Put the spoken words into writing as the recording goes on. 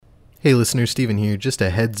Hey listeners, Steven here. Just a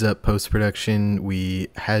heads up, post-production, we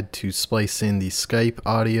had to splice in the Skype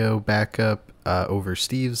audio backup over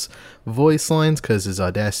Steve's voice lines because his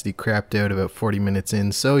Audacity crapped out about 40 minutes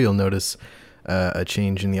in, so you'll notice a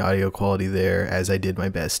change in the audio quality there as I did my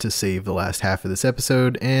best to save the last half of this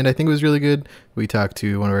episode, and I think it was really good. We talked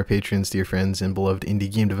to one of our patrons, dear friends, and beloved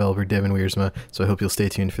indie game developer Devin Wiersma, so I hope you'll stay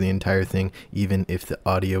tuned for the entire thing, even if the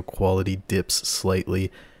audio quality dips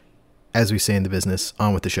slightly. As we say in the business,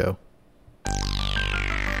 on with the show.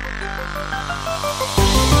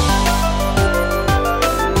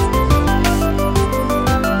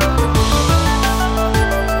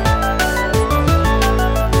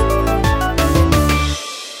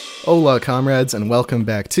 Hola, comrades, and welcome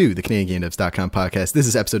back to the CanadianGameDevs.com podcast. This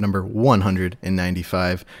is episode number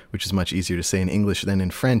 195, which is much easier to say in English than in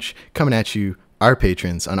French, coming at you, our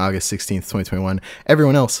patrons, on August 16th, 2021.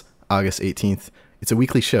 Everyone else, August 18th. It's a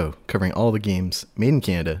weekly show covering all the games made in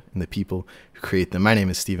Canada and the people who create them. My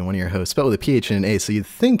name is Steven, one of your hosts, spelled with a PH and an A, so you'd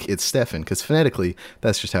think it's Stefan, because phonetically,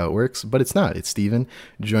 that's just how it works, but it's not. It's Steven.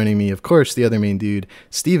 Joining me, of course, the other main dude,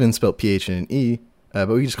 Steven, spelled PH and an E, but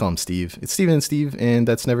we just call him Steve. It's Steven and Steve, and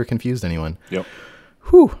that's never confused anyone. Yep.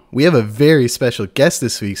 Whew. We have a very special guest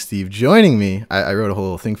this week, Steve. Joining me, I wrote a whole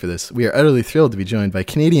little thing for this. We are utterly thrilled to be joined by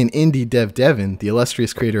Canadian indie dev Devin, the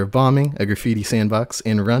illustrious creator of Bombing, a graffiti sandbox,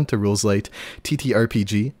 and Run to Rules Light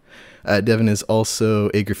TTRPG. Devin is also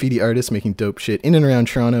a graffiti artist making dope shit in and around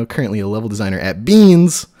Toronto, currently a level designer at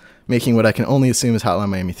Beans, making what I can only assume is Hotline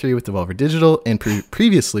Miami 3 with Devolver Digital, and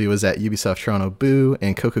previously was at Ubisoft Toronto Boo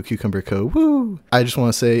and Coco Cucumber Co. Woo! I just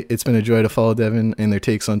want to say it's been a joy to follow Devin and their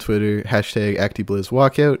takes on Twitter, hashtag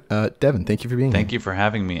ActiBlizzWalkout. Devin, thank you for being here. Thank you for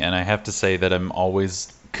having me, and I have to say that I'm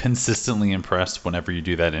always consistently impressed whenever you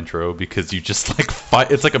do that intro, because you just like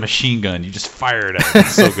it's like a machine gun. You just fire it out.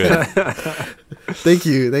 It's so good. Thank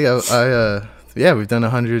you. Yeah, we've done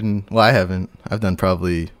 100 and, well, I haven't. I've done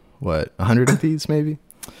probably, 100 of these maybe?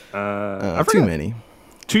 Too many.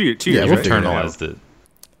 2 years. Yeah, Right? internalized it.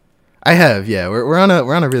 I have, yeah. We're on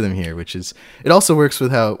a rhythm here, which is, it also works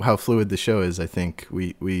with how fluid the show is. I think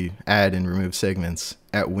we add and remove segments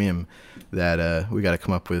at whim that we got to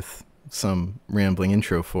come up with some rambling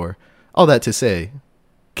intro for. All that to say,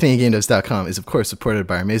 CanadianGameDevs.com is of course supported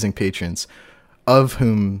by our amazing patrons, of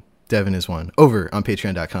whom Devin is one, over on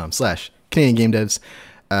patreon.com/CanadianGameDevs.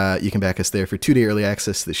 You can back us there for 2-day early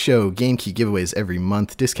access to the show, game key giveaways every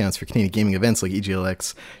month, discounts for Canadian gaming events like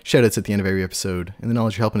EGLX, shoutouts at the end of every episode, and the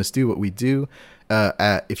knowledge you're helping us do what we do.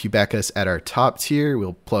 If you back us at our top tier,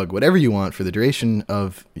 we'll plug whatever you want for the duration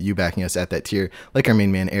of you backing us at that tier, like our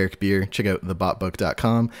main man, Eric Beer. Check out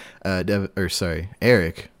thebotbook.com.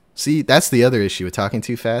 Eric. See, that's the other issue with talking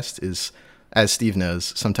too fast is, as Steve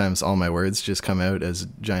knows, sometimes all my words just come out as a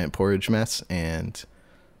giant porridge mess, and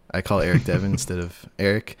I call Eric Devin instead of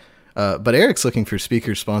Eric. But Eric's looking for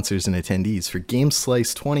speakers, sponsors, and attendees for Game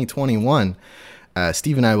Slice 2021.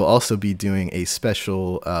 Steve and I will also be doing a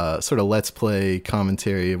special sort of Let's Play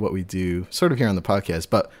commentary of what we do sort of here on the podcast,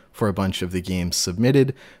 but for a bunch of the games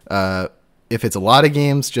submitted. If it's a lot of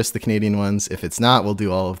games, just the Canadian ones. If it's not, we'll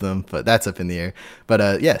do all of them, but that's up in the air.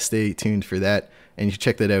 But yeah, stay tuned for that, and you can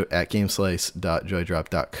check that out at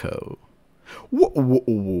gameslice.joydrop.co.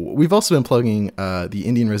 We've also been plugging the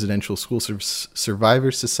Indian Residential School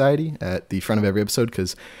Survivors Society at the front of every episode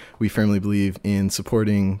because we firmly believe in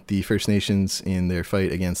supporting the First Nations in their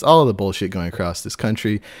fight against all of the bullshit going across this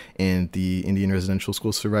country, and the Indian Residential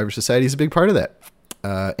School Survivors Society is a big part of that.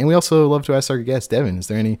 And we also love to ask our guest, Devin, is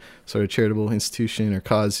there any sort of charitable institution or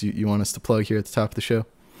cause you want us to plug here at the top of the show?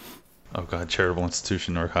 Oh God, charitable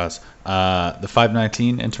institution or cause. The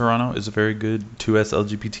 519 in Toronto is a very good 2S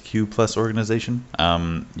LGBTQ plus organization.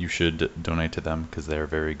 You should donate to them because they're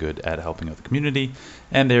very good at helping out the community,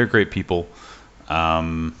 and they're great people.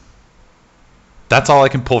 That's all I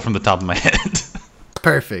can pull from the top of my head.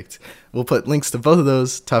 Perfect. We'll put links to both of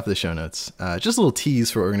those top of the show notes. Just a little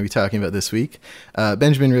tease for what we're going to be talking about this week.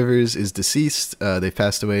 Benjamin Rivers is deceased. They've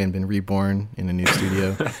passed away and been reborn in a new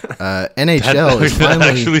studio. NHL is finally... That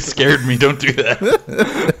actually scared me. Don't do that.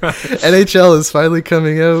 NHL is finally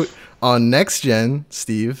coming out on Next Gen,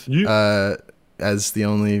 Steve, as the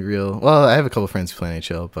only real... Well, I have a couple friends who play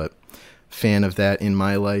NHL, but fan of that in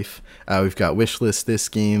my life. We've got wishlist this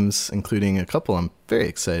games, including a couple I'm very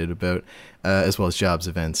excited about, as well as jobs,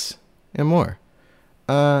 events, and more.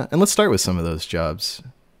 And let's start with some of those jobs.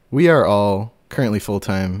 We are all currently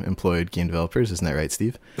full-time employed game developers, isn't that right,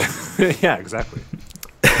 Steve? Yeah, exactly.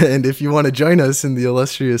 And if you want to join us in the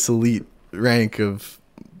illustrious elite rank of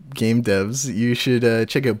game devs, you should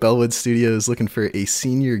check out Bellwood Studios, looking for a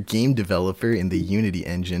senior game developer in the Unity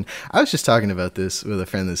engine. I was just talking about this with a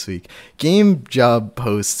friend this week. Game job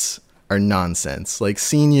posts are nonsense. Like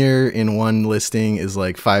senior in one listing is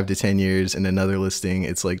like 5 to 10 years, in another listing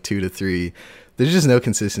it's like 2 to 3. There's just no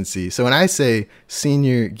consistency. So when I say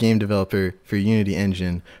senior game developer for Unity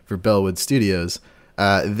Engine for Bellwood Studios,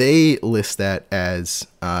 they list that as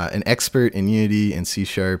an expert in Unity and C#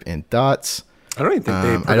 and dots. I don't even think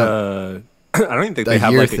they put I don't even think they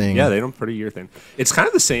have like a, yeah, they don't put a year thing. It's kind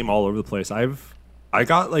of the same all over the place. I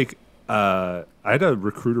got like I had a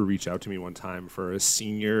recruiter reach out to me one time for a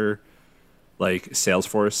senior like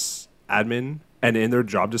Salesforce admin, and in their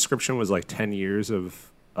job description was like 10 years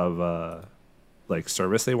of like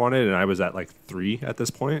service they wanted, and I was at like 3 at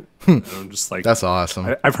this point. And I'm just like, that's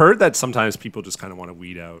awesome. I've heard that sometimes people just kind of want to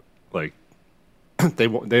weed out like they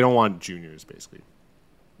don't want juniors basically.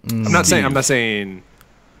 I'm not saying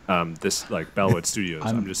this like Bellwood Studios.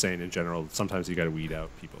 I'm just saying in general, sometimes you got to weed out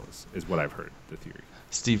people is what I've heard, the theory.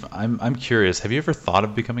 Steve, I'm curious. Have you ever thought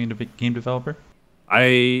of becoming a game developer?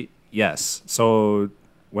 Yes. So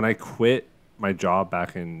when I quit my job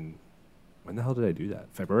back in, when the hell did I do that?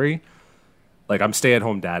 February? Like I'm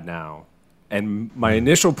stay-at-home dad now. And my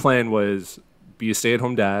initial plan was be a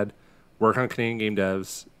stay-at-home dad, work on Canadian game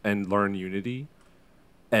devs, and learn Unity.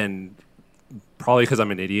 And probably because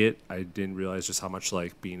I'm an idiot, I didn't realize just how much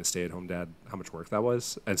like being a stay-at-home dad, how much work that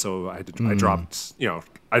was. And so I dropped,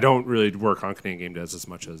 I don't really work on Canadian game devs as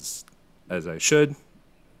much as I should.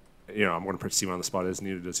 I'm going to put Steve on the spot, as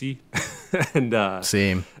neither does he. And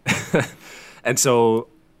same. And so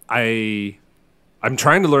I'm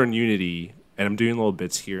trying to learn Unity, and I'm doing little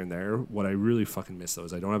bits here and there. What I really fucking miss though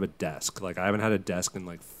is I don't have a desk. Like I haven't had a desk in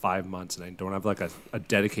like 5 months, and I don't have like a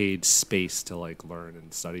dedicated space to like learn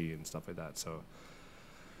and study and stuff like that. So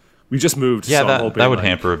we just moved. Yeah, so that would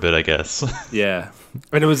hamper a bit, I guess. Yeah,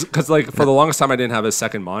 and it was because like for the longest time I didn't have a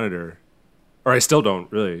second monitor, or I still don't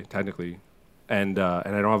really technically. And I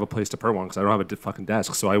don't have a place to put one because I don't have a fucking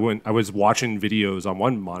desk. So I was watching videos on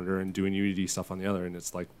one monitor and doing Unity stuff on the other, and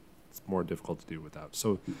it's more difficult to do without.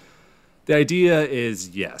 So the idea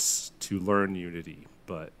is, yes, to learn Unity,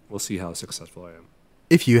 but we'll see how successful I am.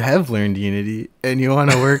 If you have learned Unity and you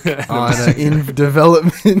want to work on an in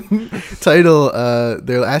development title,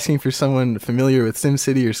 they're asking for someone familiar with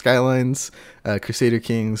SimCity or Skylines, Crusader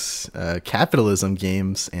Kings, capitalism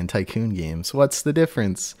games, and tycoon games. What's the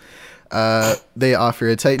difference? They offer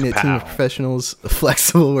a tight-knit team of professionals,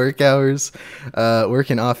 flexible work hours,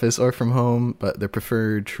 work in office or from home, but their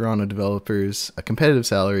preferred Toronto developers, a competitive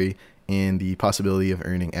salary, and the possibility of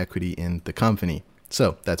earning equity in the company.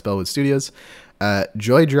 So that's Bellwood Studios.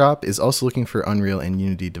 Joydrop is also looking for Unreal and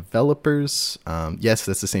Unity developers. Yes,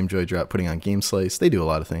 that's the same Joydrop putting on GameSlice. They do a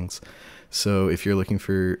lot of things. So if you're looking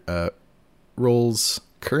for roles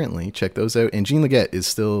currently, check those out. And Jean Leggett is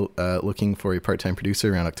still looking for a part-time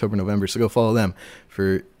producer around October, November, so go follow them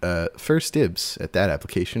for first dibs at that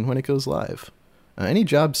application when it goes live. Any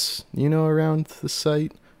jobs around the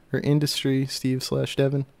site or industry,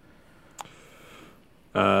 Steve/Devin?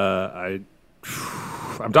 I'm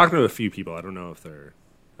talking to a few people. I don't know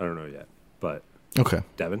yet, but okay.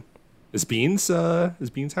 Devin, is Beans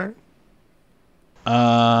hiring?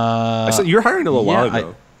 I said you were hiring a little while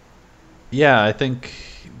ago. I think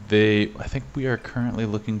we are currently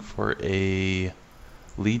looking for a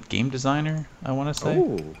lead game designer, I want to say.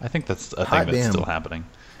 Oh. I think that's a thing that's still happening.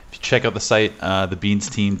 If you check out the site,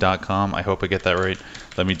 thebeansteam.com, I hope I get that right.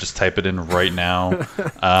 Let me just type it in right now.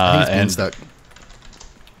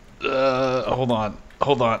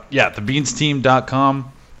 Hold on. Yeah,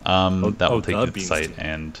 thebeansteam.com. That will take you to the site.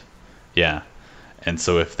 And yeah. And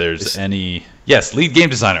so if there's any... Yes, lead game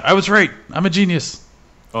designer. I was right. I'm a genius.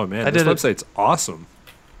 Oh, man. This website's awesome.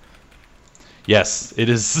 Yes, it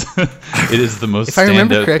is. It is the most. If I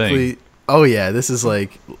remember correctly, thing. Oh yeah, this is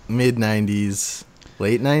like mid '90s,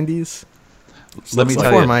 late '90s. Let me tell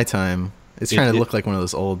before you, my time. It's trying to look like one of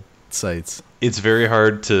those old sites. It's very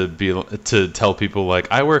hard to tell people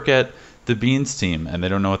like I work at the Beans team and they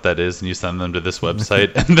don't know what that is, and you send them to this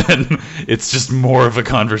website, and then it's just more of a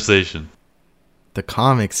conversation. The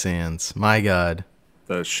Comic Sans, my God.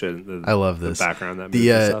 The shit. I love this. The background that moves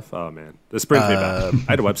and stuff. Oh man, this brings me back.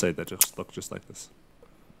 I had a website that just looked just like this.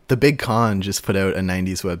 The Big Con just put out a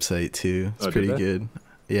 '90s website too. It's pretty good.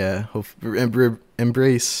 Yeah,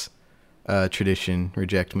 embrace tradition,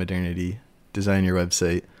 reject modernity. Design your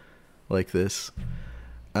website like this.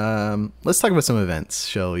 Let's talk about some events,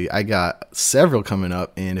 shall we? I got several coming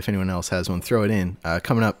up, and if anyone else has one, throw it in.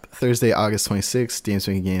 Coming up Thursday, August 26th, Games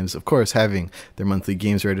Making Games, of course, having their monthly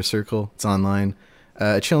Games Writer Circle. It's online.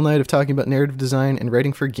 A chill night of talking about narrative design and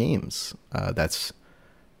writing for games. That's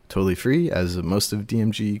totally free, as most of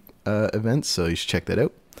DMG events, so you should check that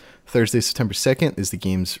out. Thursday, September 2nd is the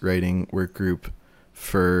Games Writing Work Group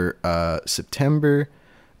for September.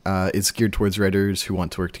 It's geared towards writers who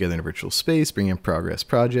want to work together in a virtual space, bring in progress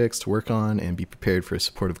projects to work on, and be prepared for a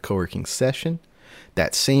supportive co-working session.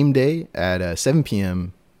 That same day at 7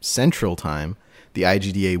 p.m. Central Time, the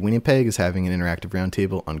IGDA Winnipeg is having an interactive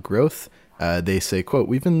roundtable on growth. They say, quote,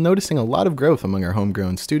 "We've been noticing a lot of growth among our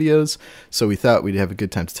homegrown studios, so we thought we'd have a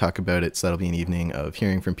good time to talk about it." So that'll be an evening of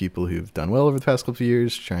hearing from people who've done well over the past couple of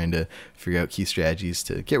years, trying to figure out key strategies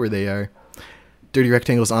to get where they are. Dirty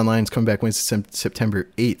Rectangles Online is coming back Wednesday, September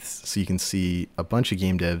 8th, so you can see a bunch of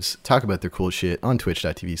game devs talk about their cool shit on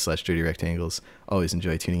twitch.tv/dirtyrectangles. Always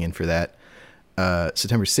enjoy tuning in for that.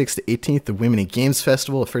 September 6th to 18th, the Women in Games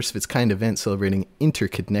Festival, a first-of-its-kind event celebrating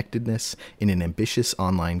interconnectedness in an ambitious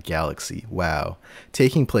online galaxy. Wow.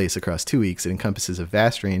 Taking place across 2 weeks, it encompasses a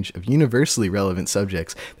vast range of universally relevant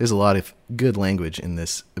subjects. There's a lot of good language in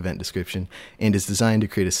this event description, and is designed to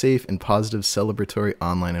create a safe and positive celebratory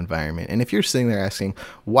online environment. And if you're sitting there asking,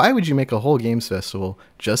 why would you make a whole games festival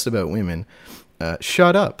just about women?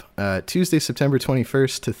 Shut up. Tuesday, September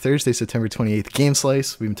 21st to Thursday, September 28th, Game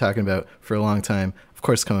Slice, we've been talking about for a long time. Of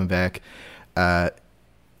course, coming back.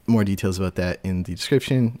 More details about that in the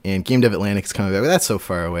description. And Game Dev Atlantic is coming back. But that's so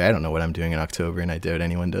far away. I don't know what I'm doing in October, and I doubt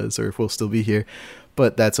anyone does, or if we'll still be here.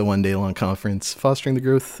 But that's a one-day-long conference fostering the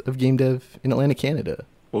growth of game dev in Atlantic Canada.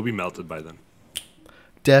 We'll be melted by then.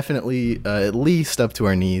 Definitely at least up to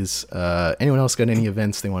our knees. Anyone else got any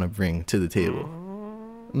events they want to bring to the table?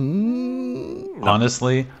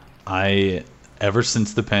 Honestly, ever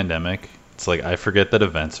since the pandemic, it's like I forget that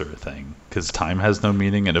events are a thing, because time has no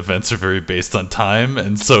meaning and events are very based on time,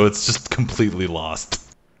 and so it's just completely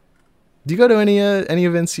lost. Do you go to any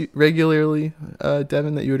events regularly,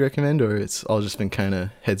 Devin, that you would recommend, or it's all just been kind of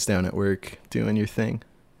heads down at work doing your thing?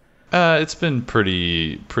 It's been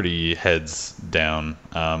pretty heads down,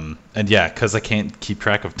 and yeah, because I can't keep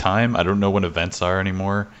track of time. I don't know when events are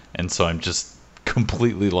anymore, and so I'm just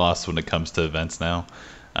completely lost when it comes to events now.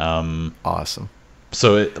 Awesome.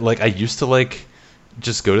 So I used to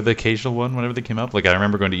just go to the occasional one whenever they came up. Like I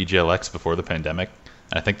remember going to EGLX before the pandemic.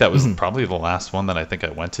 And I think that was probably the last one that I think I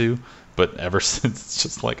went to. But ever since, it's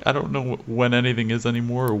just like I don't know when anything is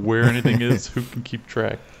anymore or where anything is. Who can keep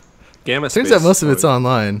track? Gamma Space. Turns out most of it's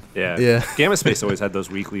online. Yeah. Gamma Space always had those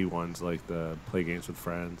weekly ones, like the play games with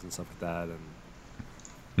friends and stuff like that. And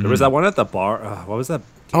there was that one at the bar. What was that?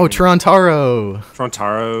 Oh, Torontaro.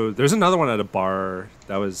 There's another one at a bar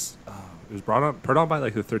that was it was put on by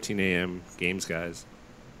like the 13 a.m. games guys.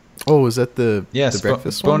 Oh, was that the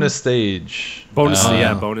breakfast bonus stage? Bonus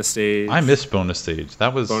stage. I missed bonus stage.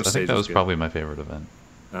 I think that was good. Probably my favorite event.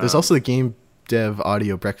 There's also the Game Dev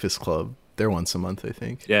Audio Breakfast Club. They're once a month, I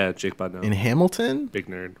think. Yeah, Jake Budno. In Hamilton? Big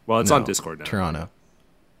nerd. Well, it's on Discord now. Toronto.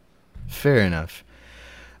 Fair enough.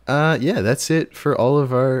 Yeah, that's it for all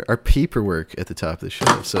of our paperwork at the top of the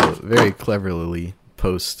show. So very cleverly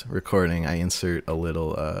post-recording, I insert a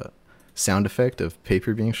little sound effect of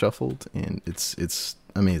paper being shuffled, and it's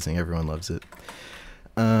amazing. Everyone loves it.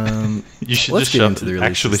 You should just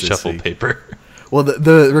actually shuffle paper. Well,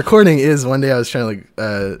 the recording is, one day I was trying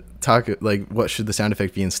to talk what should the sound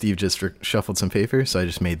effect be, and Steve just shuffled some paper, so I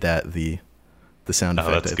just made that the sound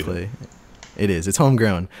effect I play. It is. It's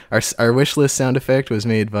homegrown. Our wish list sound effect was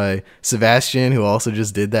made by Sebastian, who also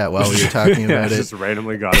just did that while we were talking about it. Just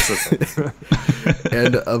randomly got us a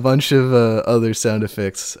And a bunch of other sound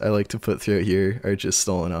effects I like to put throughout here are just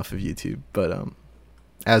stolen off of YouTube. But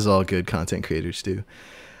as all good content creators do.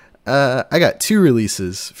 I got 2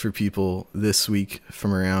 releases for people this week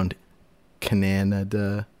from around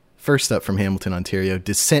Canada. First up from Hamilton, Ontario,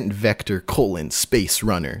 Descent Vector: Space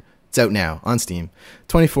Runner. It's out now on Steam.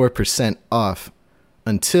 24% off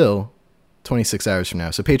until 26 hours from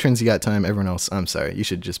now. So patrons, you got time. Everyone else, I'm sorry. You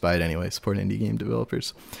should just buy it anyway. Support indie game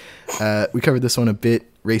developers. We covered this one a bit.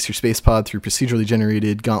 Race your space pod through procedurally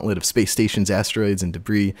generated gauntlet of space stations, asteroids, and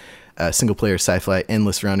debris. Single-player sci-fi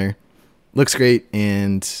endless runner. Looks great.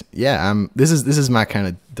 And yeah, this is my kind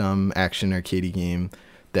of dumb action arcadey game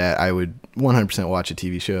that I would 100% watch a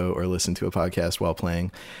TV show or listen to a podcast while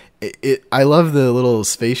playing. I love the little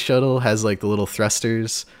space shuttle, has like the little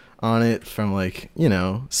thrusters on it from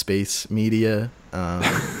space media.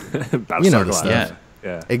 You know the stuff.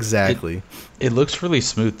 Yeah. Exactly. It looks really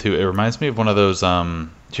smooth too. It reminds me of one of those do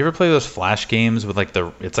you ever play those Flash games with I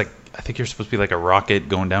think you're supposed to be like a rocket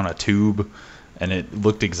going down a tube, and it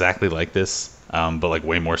looked exactly like this, but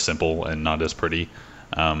way more simple and not as pretty.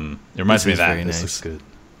 It reminds me of that. This looks good.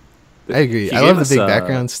 I agree. I love the big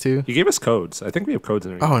backgrounds too. He gave us codes. I think we have codes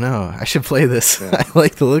in our Oh no, I should play this. Yeah. I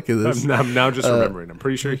like the look of this. I'm now just remembering. I'm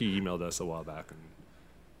pretty sure he emailed us a while back, and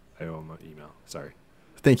I owe him an email. Sorry.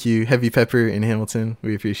 Thank you, Heavy Pepper in Hamilton.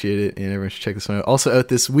 We appreciate it, and everyone should check this one out. Also out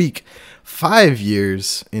this week, 5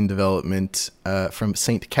 years in development from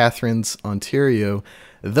St. Catharines, Ontario,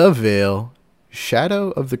 The Veil,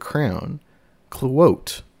 Shadow of the Crown,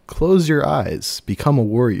 Quote, close your eyes, become a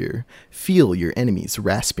warrior, feel your enemy's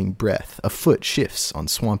rasping breath, a foot shifts on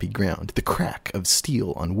swampy ground, the crack of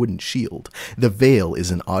steel on wooden shield. The Veil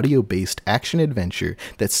is an audio-based action-adventure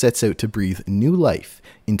that sets out to breathe new life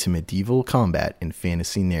into medieval combat and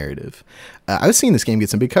fantasy narrative. I was seeing this game get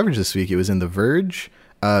some big coverage this week. It was in The Verge.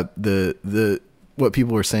 The what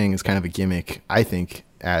people were saying is kind of a gimmick, I think,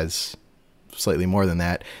 as slightly more than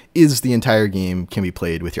that, is the entire game can be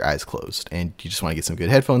played with your eyes closed, and you just want to get some good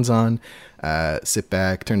headphones on, sit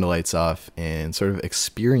back, turn the lights off, and sort of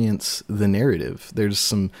experience the narrative. There's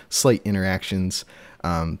some slight interactions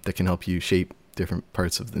that can help you shape different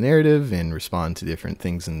parts of the narrative and respond to different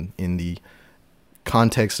things in the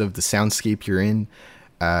context of the soundscape you're in.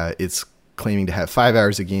 It's claiming to have 5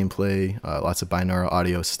 hours of gameplay, lots of binaural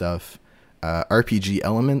audio stuff, RPG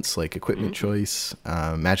elements like equipment choice,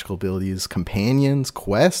 magical abilities, companions,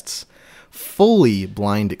 quests, fully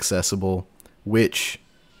blind accessible, which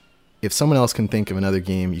if someone else can think of another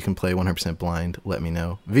game you can play 100% blind, let me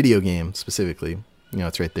know. Video game specifically,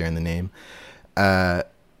 it's right there in the name.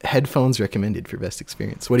 Headphones recommended for best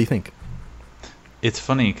experience. What do you think? It's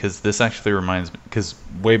funny because this actually reminds me, because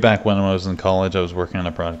way back when I was in college, I was working on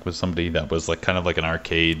a project with somebody that was like kind of like an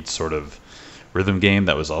arcade sort of rhythm game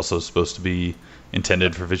that was also supposed to be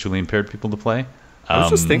intended for visually impaired people to play. I was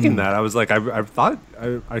just thinking that. I was like, I thought,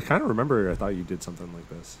 I kind of remember, I thought you did something like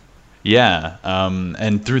this. Yeah,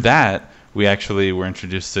 and through that, we actually were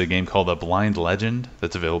introduced to a game called A Blind Legend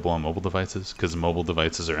that's available on mobile devices, because mobile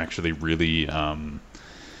devices are actually really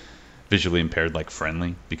visually impaired, like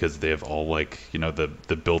friendly, because they have all like,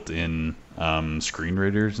 the built-in screen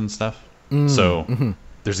readers and stuff.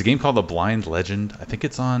 There's a game called A Blind Legend. I think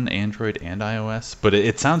it's on Android and iOS, but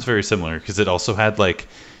it sounds very similar because it also had like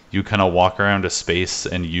you kind of walk around a space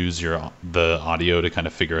and use the audio to kind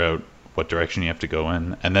of figure out what direction you have to go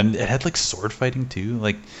in. And then it had like sword fighting too.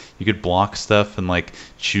 Like you could block stuff and like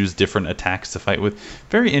choose different attacks to fight with.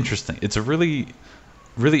 Very interesting. It's a really,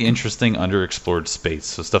 really interesting underexplored space.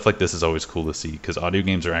 So stuff like this is always cool to see because audio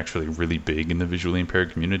games are actually really big in the visually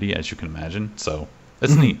impaired community, as you can imagine. So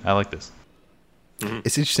that's neat. I like this.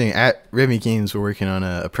 It's interesting. At Remy Games, we're working on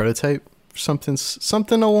a prototype, something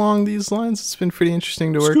along these lines. It's been pretty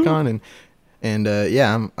interesting to work on, and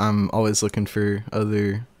yeah, I'm always looking for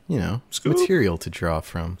other material to draw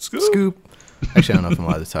from. Scoop. Actually, I don't know if I'm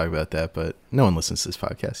allowed to talk about that, but no one listens to this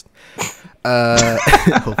podcast.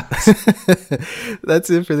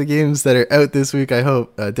 That's it for the games that are out this week, I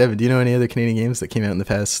hope. Devin, do you know any other Canadian games that came out in the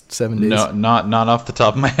past 7 days? No, not off the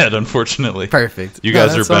top of my head, unfortunately. Perfect. You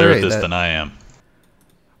guys are better at this than I am.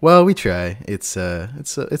 Well, we try. It's a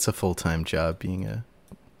full-time job being a...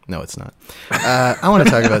 No, it's not. I want to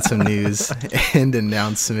talk about some news and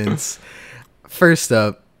announcements. First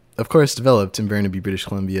up, of course, developed in Burnaby, British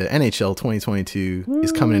Columbia, NHL 2022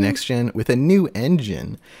 is coming to next gen with a new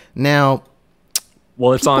engine. Now,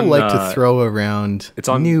 people like to throw around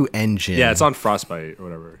new engine. Yeah, it's on Frostbite or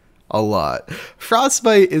whatever. A lot.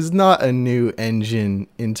 Frostbite is not a new engine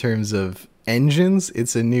in terms of engines.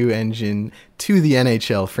 It's a new engine to the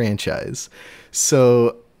NHL franchise.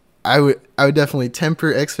 So I would definitely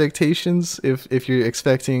temper expectations if you're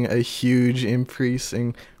expecting a huge increase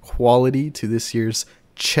in quality to this year's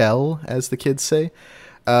Chell, as the kids say.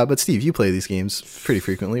 But Steve, you play these games pretty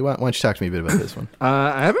frequently. Why don't you talk to me a bit about this one?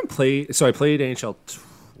 I haven't played. So I played NHL.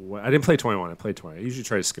 I didn't play 21. I played 20. I usually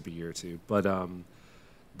try to skip a year or two. But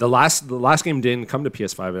the last game didn't come to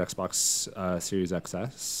PS5 and Xbox Series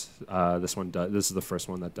XS. This one does. This is the first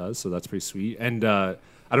one that does. So that's pretty sweet. And I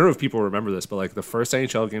don't know if people remember this, but like the first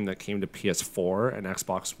NHL game that came to PS4 and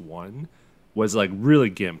Xbox One was like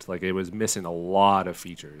really gimped. Like it was missing a lot of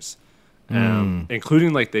features,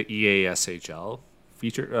 including like the EASHL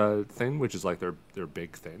feature thing, which is like their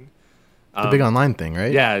big thing. The big online thing,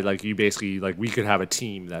 right? Yeah, like you basically like we could have a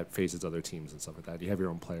team that faces other teams and stuff like that. You have your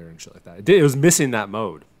own player and shit like that. It was missing that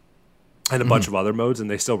mode and a bunch of other modes, and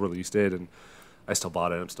they still released it, and I still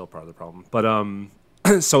bought it. I'm still part of the problem, but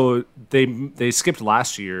so they skipped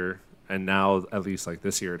last year, and now at least like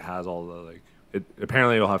this year it has all the like.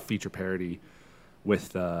 Apparently it'll have feature parity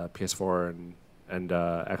with PS4 and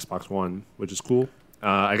Xbox One, which is cool.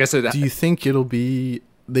 I guess. Do you think it'll be?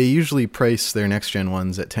 They usually price their next gen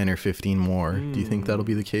ones at 10 or 15 more. Do you think that'll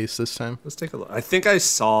be the case this time? Let's take a look. I think I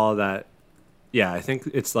saw that. Yeah, I think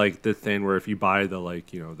it's like the thing where if you buy the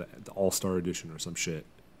like the All-Star edition or some shit,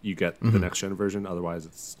 you get the next gen version. Otherwise,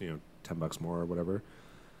 it's $10 more or whatever.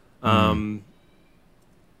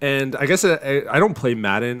 And I guess I don't play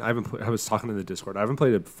Madden. I was talking in the Discord. I haven't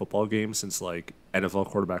played a football game since like NFL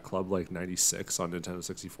Quarterback Club like '96 on Nintendo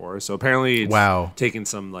 64. So apparently, it's taking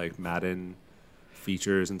some like Madden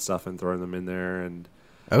features and stuff and throwing them in there. And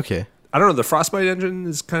Okay. I don't know. The Frostbite engine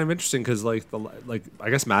is kind of interesting because like I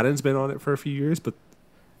guess Madden's been on it for a few years, but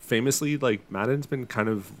famously like Madden's been kind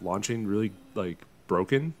of launching really like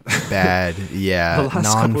broken, Bad. Yeah. the last couple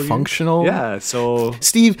of years. Non-functional. Yeah. So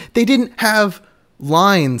Steve, they didn't have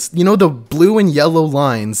lines. You know the blue and yellow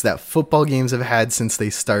lines that football games have had since they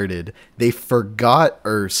started. They forgot,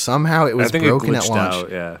 or somehow it was I think broken it at glitched launch.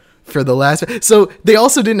 out. Yeah. For the last, so they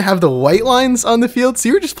also didn't have the white lines on the field, so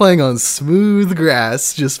you were just playing on smooth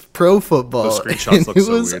grass, just pro football. Those screenshots And look it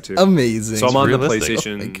so was weird, too. amazing. So I'm on the realistic.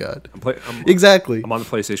 PlayStation. Oh my God. I'm Exactly. I'm on the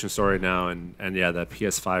PlayStation Store right now, and yeah, that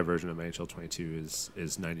PS5 version of NHL 22 is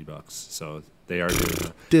 $90. So they are doing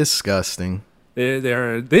that. Disgusting. They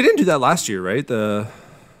didn't do that last year, right? I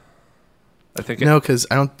think No, because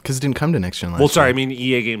it didn't come to next gen last well, sorry, I year. mean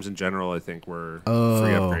EA games in general. I think were free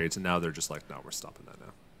upgrades, and now they're just like, no, we're stopping that now.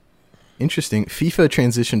 Interesting. FIFA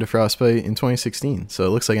transitioned to Frostbite in 2016, so it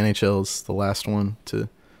looks like NHL's the last one to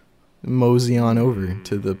mosey on over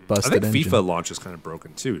to the I busted think engine. FIFA launch is kind of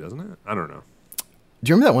broken too, doesn't it? I don't know. Do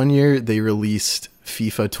you remember that one year they released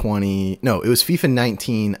FIFA 20? No, it was FIFA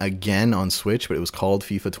 19 again on Switch, but it was called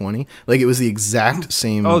FIFA 20. Like it was the exact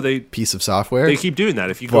same piece of software. They keep doing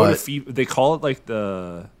that. If you go to But- FIFA, they call it like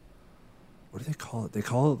what do they call it? They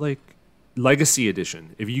call it like Legacy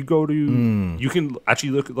Edition. If you go to, you can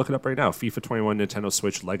actually look it up right now. FIFA 21 Nintendo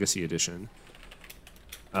Switch Legacy Edition.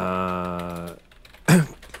 Gameplay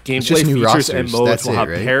just new features and rosters. modes That's will it, have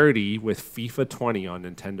right? parity with FIFA 20 on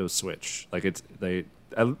Nintendo Switch. Like at the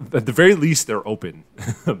very least, they're open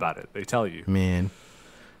about it. They tell you. Man,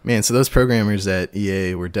 so those programmers at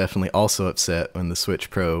EA were definitely also upset when the Switch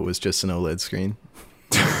Pro was just an OLED screen.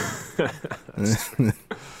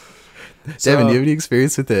 Devin, do you have any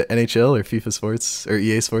experience with the NHL or FIFA Sports or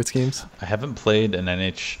EA Sports games? I haven't played an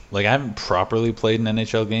I haven't properly played an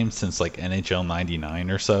NHL game since like NHL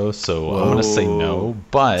 99 or so. So I'm gonna say no.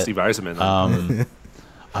 But Steve Eisenman.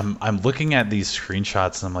 I'm looking at these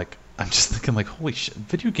screenshots and I'm just thinking like, holy shit,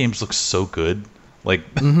 video games look so good. Like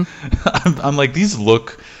I'm like, these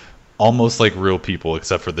look almost like real people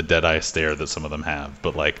except for the dead eye stare that some of them have.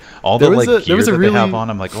 But like all the gear that they have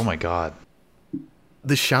on, I'm like, oh my god.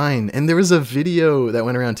 The shine. And there was a video that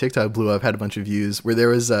went around TikTok, blew up, had a bunch of views, where there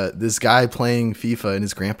was this guy playing FIFA and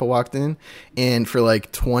his grandpa walked in and for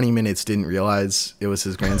like 20 minutes didn't realize it was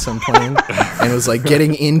his grandson playing and was like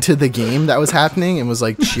getting into the game that was happening and was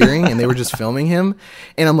like cheering, and they were just filming him.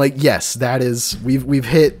 And I'm like, yes, that is, we've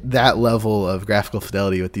hit that level of graphical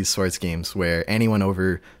fidelity with these sports games where anyone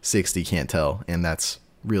over 60 can't tell, and that's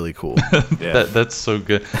really cool. Yeah. That's so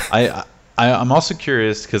good. I'm also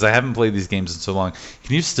curious because I haven't played these games in so long.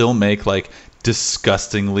 Can you still make like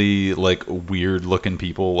disgustingly like weird looking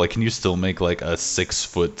people? Like, can you still make like a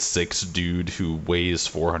 6'6" dude who weighs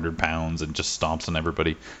 400 pounds and just stomps on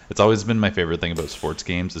everybody? It's always been my favorite thing about sports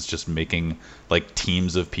games. Is just making like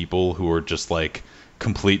teams of people who are just like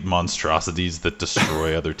complete monstrosities that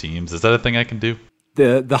destroy other teams. Is that a thing I can do?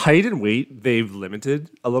 The height and weight they've limited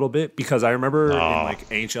a little bit, because I remember in like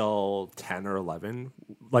NHL 10 or 11,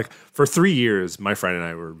 like for 3 years, my friend and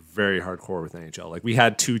I were very hardcore with NHL. Like we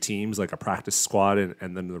had two teams, like a practice squad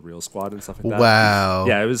and then the real squad and stuff like that. Wow.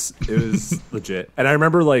 Yeah, it was legit. And I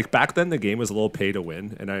remember like back then the game was a little pay to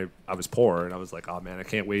win, and I was poor, and I was like, oh man, I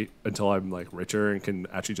can't wait until I'm like richer and can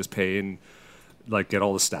actually just pay and like get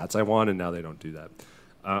all the stats I want. And now they don't do that.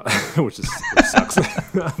 Which sucks.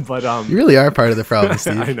 But You really are part of the problem,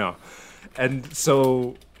 Steve. I know. And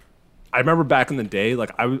so I remember back in the day,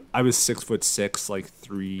 like I was 6'6", like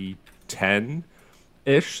 310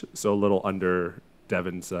 ish, so a little under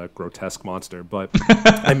Devin's grotesque monster. But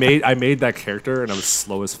I made that character, and I was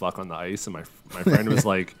slow as fuck on the ice. And my friend was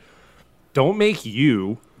like, "Don't make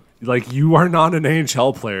you." Like, you are not an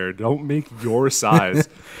NHL player. Don't make your size.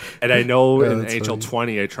 And I know in that's NHL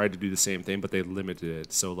funny. 20, I tried to do the same thing, but they limited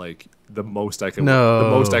it. So, like, the most I could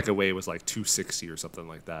weigh was like 260 or something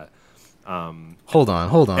like that. Hold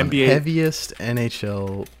on. NBA Heaviest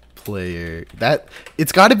NHL player. That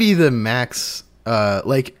it's got to be the max.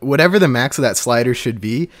 Like whatever the max of that slider should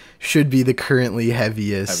be the currently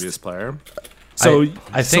heaviest player. So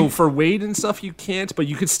I so think for weight and stuff, you can't, but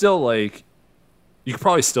you could still like. You could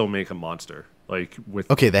probably still make a monster, like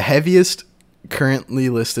with. Okay, the heaviest currently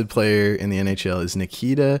listed player in the NHL is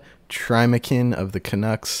Nikita Trimakin of the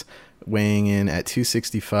Canucks, weighing in at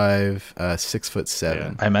 265, 6'7".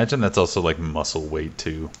 Yeah. I imagine that's also like muscle weight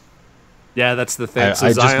too. Yeah, that's the thing.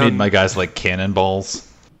 I just made my guys like cannonballs.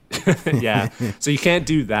 Yeah. So you can't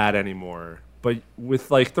do that anymore. But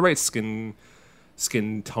with like the right skin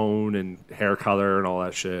tone and hair color and all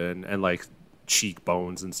that shit, and like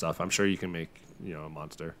cheekbones and stuff, I'm sure you can make, you know, a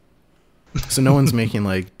monster. So no one's making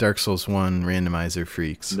like Dark Souls 1 randomizer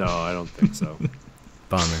freaks. No, I don't think so.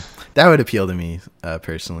 Bummer. That would appeal to me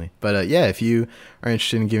personally. But yeah, if you are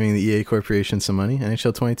interested in giving the EA Corporation some money,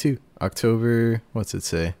 NHL 22, October, what's it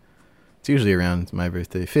say? It's usually around my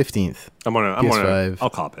birthday, 15th. I'll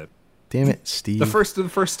cop it. Damn it, Steve. The first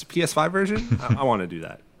PS5 version, I want to do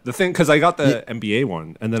that. The thing, because I got the NBA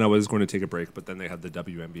one, and then I was going to take a break, but then they had the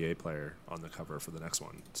WNBA player on the cover for the next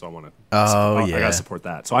one, so I want to. I gotta support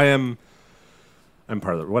that. So I'm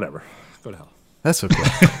part of it. Whatever. Go to hell. That's okay.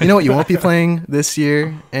 You know what you won't be playing this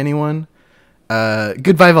year, anyone?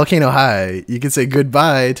 Goodbye Volcano High. You can say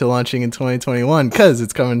goodbye to launching in 2021 because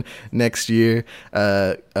it's coming next year.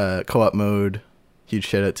 Co-op mode. Huge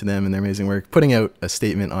shout out to them and their amazing work. Putting out a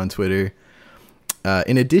statement on Twitter.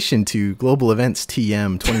 In addition to global events,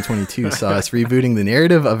 TM 2022 saw us rebooting the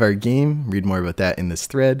narrative of our game. Read more about that in this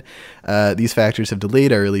thread. These factors have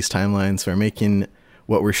delayed our release timeline, so we're making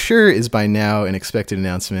what we're sure is by now an expected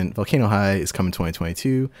announcement. Volcano High is coming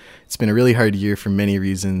 2022. It's been a really hard year for many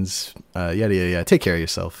reasons. Yada, yada, yada. Take care of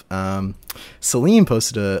yourself. Salim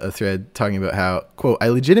posted a thread talking about how, quote, I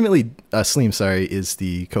legitimately, Salim, is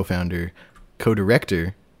the co-founder,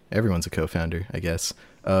 co-director, everyone's a co-founder, I guess,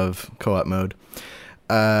 of Co-op Mode.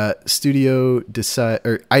 I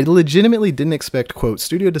legitimately didn't expect, quote,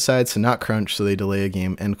 studio decides to not crunch, so they delay a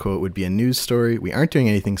game, end quote, would be a news story. We aren't doing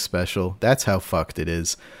anything special. That's how fucked it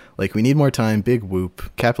is. Like, we need more time. Big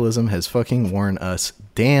whoop. Capitalism has fucking worn us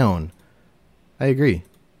down. I agree.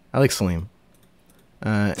 I like Salim.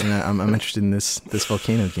 And I'm interested in this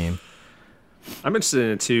Volcano game. I'm interested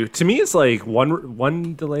in it too. To me, it's like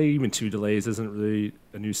one delay, even two delays isn't really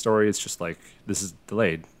a news story. It's just like, this is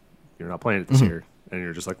delayed. You're not playing it this year. And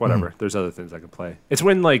you're just like, whatever. There's other things I can play. It's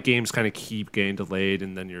when like games kind of keep getting delayed,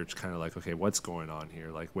 and then you're just kind of like, okay, what's going on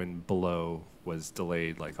here? Like when Below was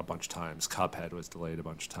delayed like a bunch of times, Cuphead was delayed a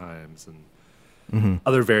bunch of times, and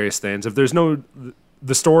other various things. If there's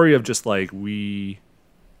the story of just like we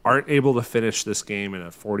aren't able to finish this game in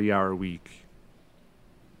a 40-hour week,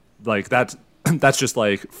 like that's just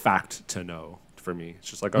like fact to know for me. It's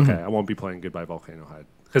just like, okay, I won't be playing Goodbye Volcano High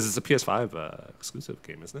because it's a PS5 exclusive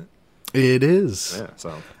game, isn't it? It is. Yeah,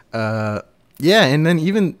 so. Yeah, and then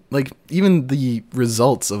even the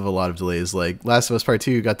results of a lot of delays, like Last of Us Part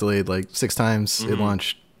 2 got delayed like 6 times. It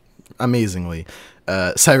launched amazingly.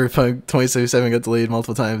 Cyberpunk 2077 got delayed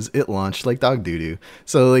multiple times. It launched like dog doo-doo.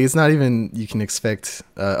 So like it's not even you can expect,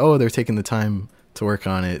 they're taking the time to work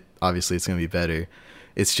on it. Obviously, it's going to be better.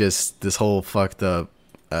 It's just this whole fucked up,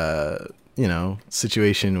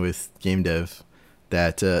 situation with game dev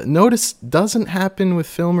that notice doesn't happen with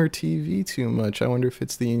film or TV too much. I wonder if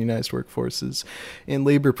it's the unionized workforces and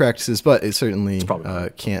labor practices, but it certainly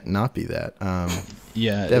can't not be that.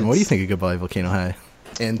 Yeah. Devin, what do you think of Goodbye Volcano High?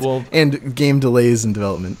 And game delays and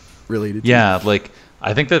development related to it? Like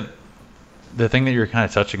I think that the thing that you're kind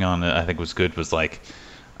of touching on that I think was good was like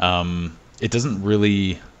it doesn't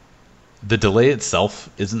really, the delay itself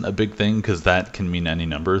isn't a big thing because that can mean any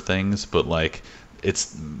number of things, but like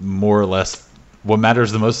it's more or less what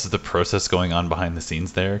matters the most is the process going on behind the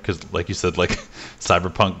scenes there, because like you said, like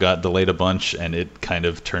Cyberpunk got delayed a bunch and it kind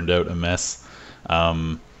of turned out a mess.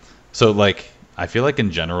 So like I feel like in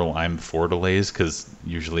general I'm for delays because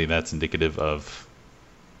usually that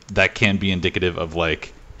can be indicative of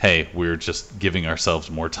like, hey, we're just giving ourselves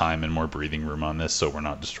more time and more breathing room on this so we're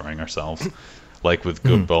not destroying ourselves. Like with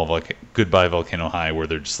Goodbye Volcano High, where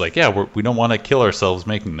they're just like, yeah, we don't want to kill ourselves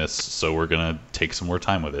making this, so we're going to take some more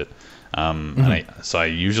time with it. And I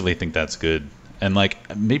usually think that's good. And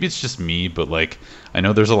like maybe it's just me, but like I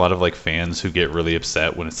know there's a lot of like fans who get really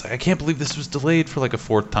upset when it's like, I can't believe this was delayed for like a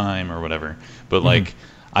 4th time or whatever. But like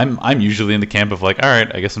I'm usually in the camp of like, all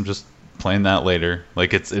right, I guess I'm just playing that later.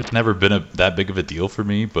 Like it's never been that big of a deal for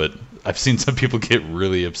me, but I've seen some people get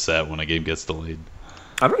really upset when a game gets delayed.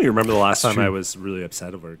 I don't even remember the last time I was really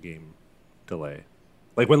upset over a game delay.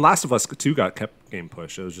 Like when Last of Us 2 got kept game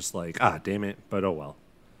pushed, it was just like, damn it, but oh well.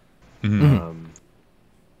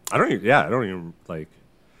 I don't even like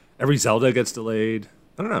every Zelda gets delayed.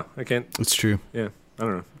 I don't know. I can't. It's true. Yeah, I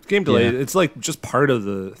don't know. Game delayed. Yeah. It's like just part of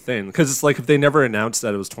the thing because it's like if they never announced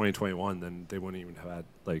that it was 2021, then they wouldn't even have had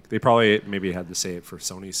like they probably maybe had to say it for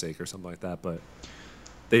Sony's sake or something like that. But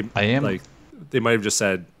they might have just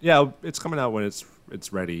said, yeah, it's coming out when it's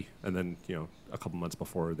ready, and then a couple months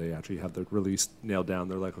before they actually have the release nailed down,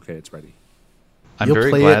 they're like, okay, it's ready. You'll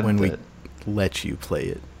play it when we let you play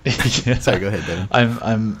it. Yeah. Sorry, go ahead,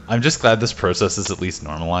 Devin. I'm just glad this process is at least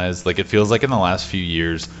normalized. Like, it feels like in the last few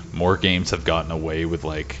years, more games have gotten away with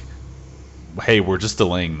like, hey, we're just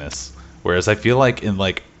delaying this. Whereas I feel like in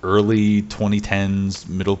like early 2010s,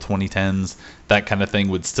 middle 2010s, that kind of thing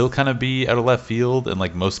would still kind of be out of left field, and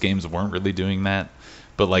like most games weren't really doing that.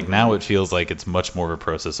 But like now it feels like it's much more of a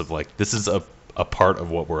process of like, this is a part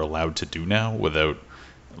of what we're allowed to do now without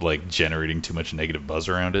like generating too much negative buzz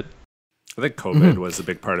around it. I think COVID was a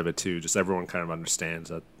big part of it too. Just everyone kind of understands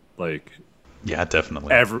that, like, Yeah,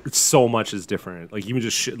 definitely. so much is different. Like, even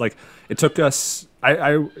just like it took us.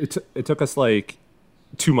 It took us like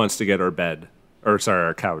 2 months to get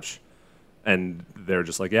our couch, and they're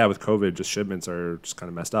just like, yeah, with COVID, just shipments are just kind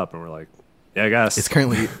of messed up, and we're like, yeah, I guess It's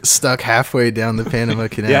currently stuck halfway down the Panama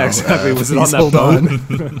Canal. Yeah, exactly. Was it on please that hold boat?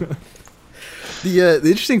 on. The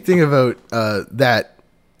interesting thing about that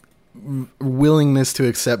willingness to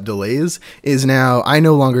accept delays is now I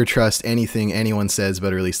no longer trust anything anyone says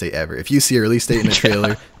about a release date ever. If you see a release date in a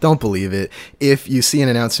trailer, don't believe it. If you see an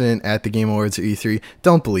announcement at the Game Awards or E3,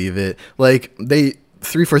 don't believe it. Like,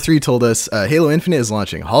 343 told us Halo Infinite is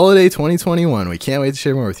launching holiday 2021. We can't wait to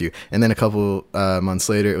share more with you. And then a couple months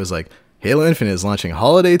later, it was like, Halo Infinite is launching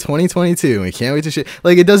holiday 2022, and we can't wait to share.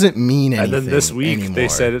 Like, it doesn't mean anything. And then this week anymore. they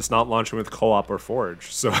said it's not launching with co-op or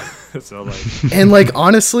Forge. So like, And like,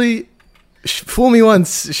 honestly, fool me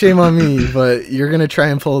once, shame on me, but you're gonna try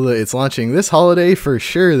and pull it's launching this holiday for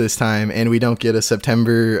sure this time, and we don't get a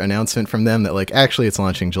September announcement from them that like actually it's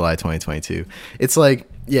launching July 2022. It's like,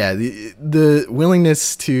 yeah, the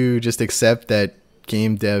willingness to just accept that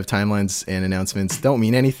game dev timelines and announcements don't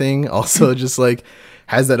mean anything also just like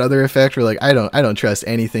has that other effect where like I don't trust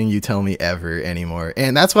anything you tell me ever anymore.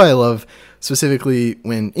 And that's why I love specifically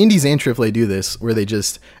when indies and AAA do this, where they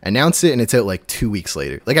just announce it and it's out like 2 weeks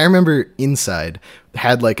later. Like, I remember Inside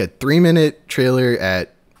had like a 3-minute trailer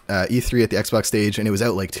at E3 at the Xbox stage, and it was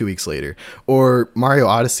out like 2 weeks later. Or Mario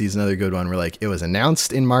Odyssey is another good one where like it was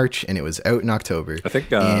announced in March and it was out in October. I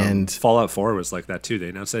think and Fallout 4 was like that too. They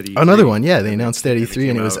announced at E3. Another one, yeah, they announced at E3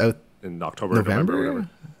 and it was out in October, November, or whatever.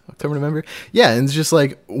 October, November. Yeah, and it's just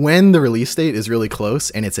like when the release date is really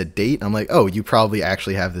close and it's a date, I'm like, oh, you probably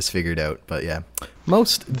actually have this figured out. But yeah,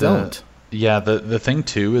 most don't. Yeah, the thing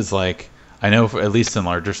too is like, I know at least in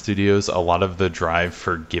larger studios, a lot of the drive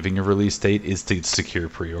for giving a release date is to secure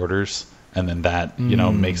pre-orders. And then that,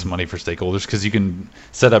 makes money for stakeholders, because you can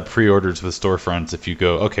set up pre-orders with storefronts. If you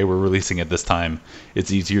go, okay, we're releasing it this time,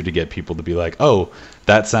 it's easier to get people to be like, oh,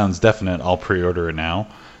 that sounds definite, I'll pre-order it now.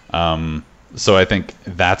 So I think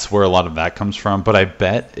that's where a lot of that comes from. But I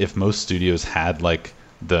bet if most studios had like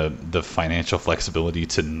the financial flexibility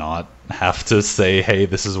to not have to say, hey,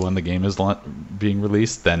 this is when the game is being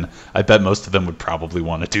released, then I bet most of them would probably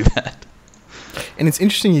want to do that. And it's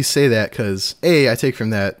interesting you say that because, I take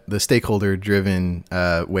from that the stakeholder-driven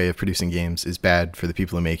way of producing games is bad for the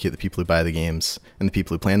people who make it, the people who buy the games, and the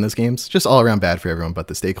people who plan those games. Just all around bad for everyone but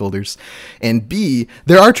the stakeholders. And B,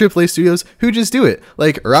 there are AAA studios who just do it.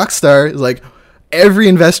 Like, Rockstar is like, every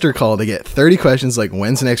investor call, they get 30 questions like,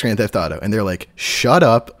 when's the next Grand Theft Auto? And they're like, shut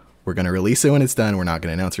up. We're going to release it when it's done. We're not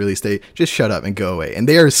going to announce a release date. Just shut up and go away. And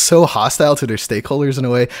they are so hostile to their stakeholders in a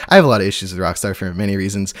way. I have a lot of issues with Rockstar for many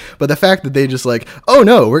reasons. But the fact that they just like, oh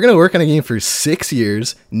no, we're going to work on a game for 6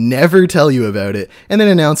 years, never tell you about it, and then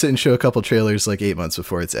announce it and show a couple trailers like 8 months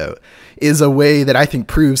before it's out, is a way that I think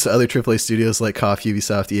proves to other AAA studios like KOF,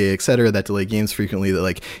 Ubisoft, EA, etc. that delay games frequently that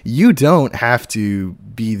like, you don't have to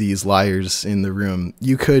be these liars in the room.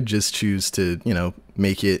 You could just choose to,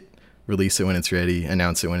 make it, release it when it's ready,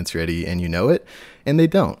 announce it when it's ready, and it, and they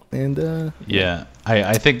don't. And yeah,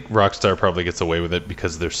 I think Rockstar probably gets away with it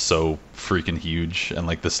because they're so freaking huge, and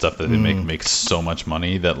like the stuff that they make makes so much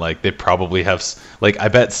money that like they probably have like, I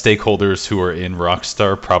bet stakeholders who are in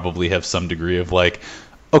Rockstar probably have some degree of like,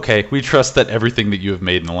 okay, we trust that everything that you have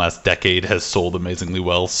made in the last decade has sold amazingly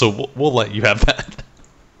well, so we'll let you have that.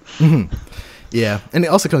 Yeah, and it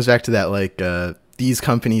also comes back to that like these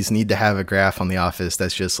companies need to have a graph on the Office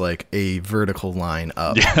that's just like a vertical line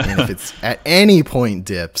up. Yeah. And if it's at any point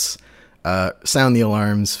dips, sound the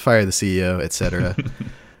alarms, fire the CEO, etc.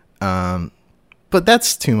 But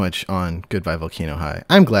that's too much on Goodbye Volcano High.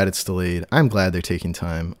 I'm glad it's delayed. I'm glad they're taking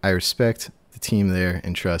time. I respect the team there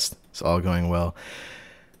and trust it's all going well.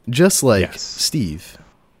 Just like Steve,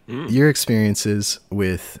 your experiences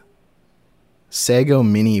with Sago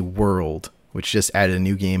Mini World, which just added a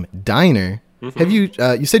new game, Diner. Have you?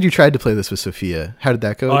 You said you tried to play this with Sophia. How did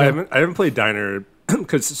that go? I haven't played Diner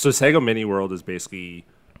because Sago Mini World is basically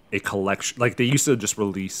a collection. Like, they used to just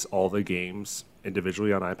release all the games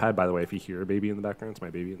individually on iPad. By the way, if you hear a baby in the background, it's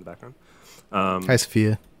my baby in the background. Hi,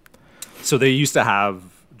 Sophia. So they used to have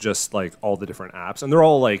just like all the different apps, and they're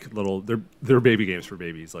all like little. They're baby games for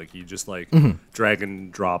babies. Like you just like drag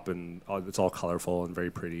and drop, and it's all colorful and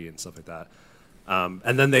very pretty and stuff like that.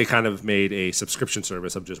 And then they kind of made a subscription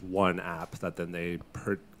service of just one app that then they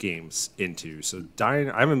put games into. So I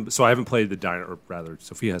haven't played the Diner, or rather,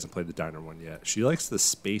 Sophia hasn't played the Diner one yet. She likes the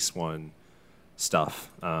space one stuff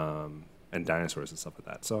and dinosaurs and stuff like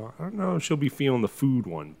that. So I don't know if she'll be feeling the food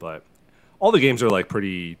one, but all the games are like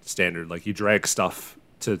pretty standard. Like you drag stuff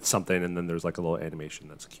to something, and then there's like a little animation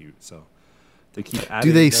that's cute. So they keep adding.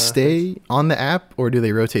 Do they stay on the app, or do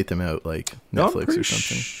they rotate them out like Netflix or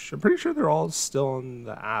something? I'm pretty sure they're all still on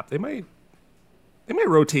the app. They might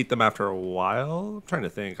rotate them after a while. I'm trying to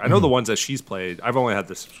think. I know the ones that she's played. I've only had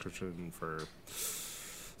the subscription for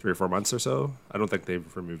 3 or 4 months or so. I don't think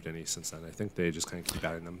they've removed any since then. I think they just kind of keep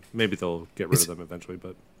adding them. Maybe they'll get rid of them eventually,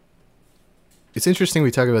 but it's interesting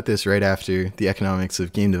we talk about this right after the economics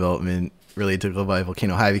of game development related to Levi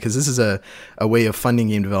Volcano High, because this is a way of funding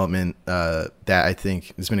game development that I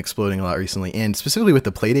think has been exploding a lot recently, and specifically with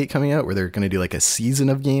the Playdate coming out, where they're going to do like a season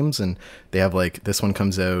of games, and they have like this one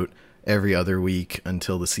comes out every other week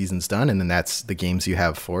until the season's done, and then that's the games you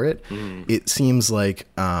have for it. It seems like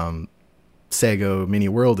Sago Mini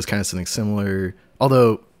World is kind of something similar,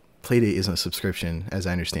 although Playdate isn't a subscription as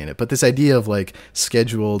I understand it, but this idea of like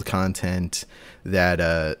scheduled content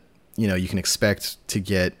that you can expect to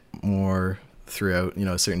get more throughout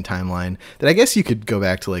a certain timeline, that I guess you could go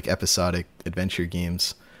back to like episodic adventure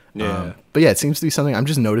games. But yeah, it seems to be something I'm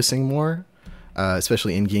just noticing more,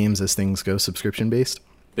 especially in games as things go subscription based.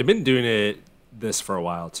 They've been doing this for a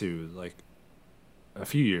while too, like a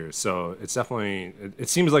few years. So it's definitely, it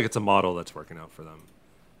seems like it's a model that's working out for them.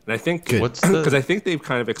 And I think, because I think they've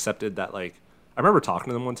kind of accepted that, like, I remember talking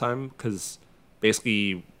to them one time, because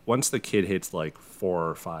basically once the kid hits like 4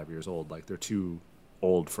 or 5 years old, like they're too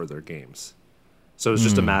old for their games. So it's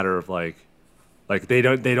just a matter of like they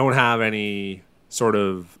don't have any sort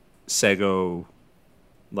of Sego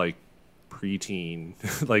like preteen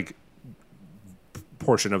like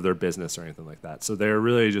portion of their business or anything like that. So they're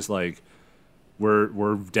really just like,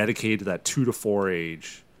 we're dedicated to that 2 to 4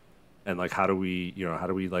 age, and like how do we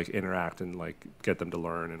like interact and like get them to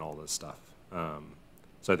learn and all this stuff.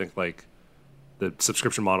 So I think like the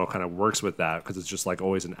subscription model kind of works with that, because it's just like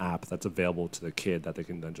always an app that's available to the kid that they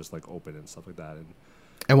can then just like open and stuff like that.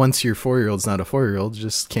 And once your 4-year-old's not a 4-year-old,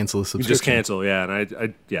 just cancel the subscription. You just cancel, yeah.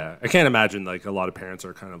 And I can't imagine like a lot of parents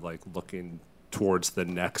are kind of like looking towards the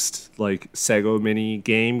next like Sego Mini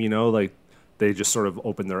game, like they just sort of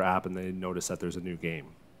open their app and they notice that there's a new game.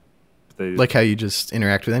 Like how you just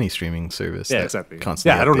interact with any streaming service. Yeah, exactly.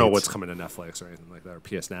 Constantly I don't know what's coming to Netflix or anything like that, or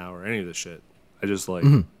PS Now or any of this shit. I just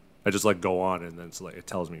like go on, and then it's like it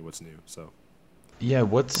tells me what's new. So yeah,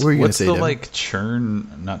 what's Devin? like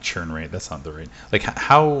not churn rate? That's not the rate. Like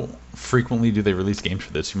how frequently do they release games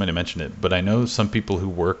for this? You might have mentioned it, but I know some people who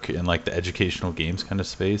work in like the educational games kind of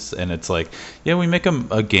space, and it's like, yeah, we make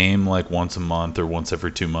a game like once a month or once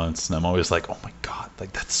every 2 months, and I'm always like, oh my god,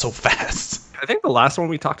 like that's so fast. I think the last one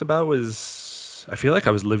we talked about was, I feel like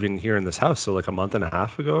I was living here in this house, so like a month and a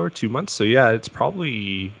half ago or 2 months. So yeah, it's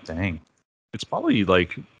probably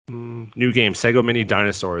like new game. Sego Mini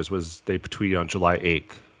Dinosaurs they tweeted on July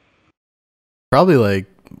 8th. Probably like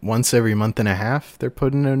once every month and a half they're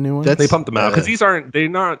putting a new one. They pump them out, because they're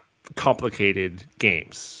not complicated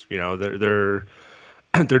games. They're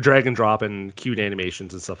drag and drop and cute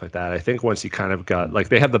animations and stuff like that. I think once you kind of got like,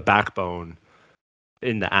 they have the backbone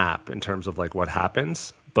in the app in terms of like what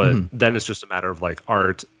happens, but then it's just a matter of like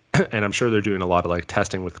art, and I'm sure they're doing a lot of like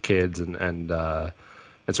testing with kids and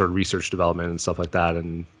sort of research development and stuff like that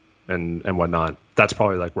and whatnot. That's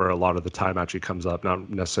probably like where a lot of the time actually comes up, not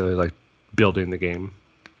necessarily like building the game.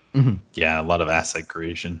 Yeah, a lot of asset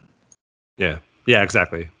creation. Yeah,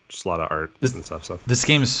 exactly. Just a lot of art and stuff. So this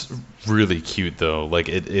game's really cute though. Like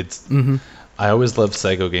it's I always love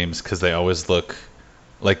Sego games because they always look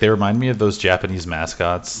like, they remind me of those Japanese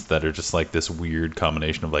mascots that are just like this weird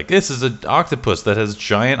combination of like, this is an octopus that has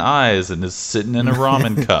giant eyes and is sitting in a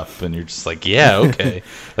ramen cup, and you're just like, yeah, okay.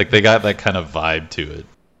 Like they got that kind of vibe to it.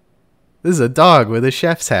 This is a dog with a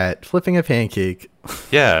chef's hat flipping a pancake.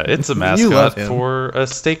 Yeah, it's a mascot for a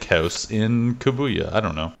steakhouse in Kabuya. I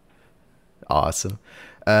don't know. Awesome.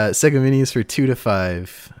 Sego Mini is for 2 to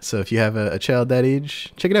 5. So if you have a child that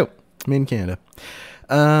age, check it out. Made in Canada.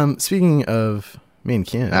 Speaking of made in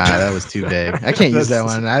Canada. That was too vague. I can't use that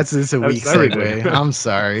one. It's a weak segue. I'm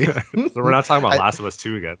sorry. So we're not talking about Last of Us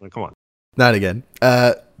 2 again. Like, come on. Not again.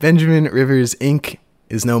 Benjamin Rivers Inc.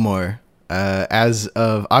 is no more. As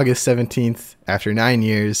of August 17th, after 9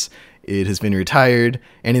 years, it has been retired.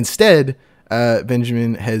 And instead,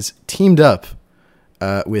 Benjamin has teamed up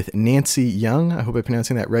with Nancy Young, I hope I'm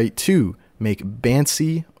pronouncing that right, to make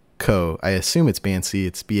Bancy Co. I assume it's Bancy.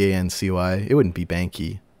 It's Bancy. It wouldn't be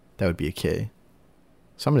Banky. That would be a K.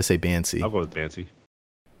 So I'm going to say Bancy. I'll go with Bancy.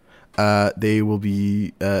 They will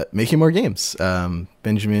be making more games.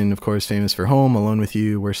 Benjamin, of course, famous for Home, Alone with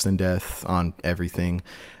You, Worse Than Death, on everything,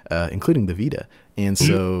 including the Vita. And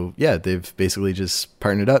so, yeah, they've basically just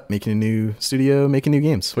partnered up, making a new studio, making new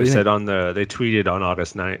games. What do you think? They tweeted on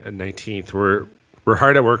August 19th, we're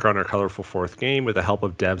hard at work on our colorful fourth game with the help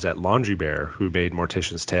of devs at Laundry Bear, who made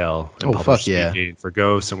Mortician's Tale and published Speed Game for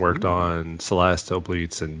Ghosts and worked on Celeste,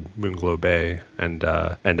 Obliques, and Moonglow Bay, and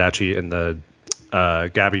actually in the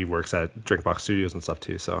Gabby works at Drinkbox Studios and stuff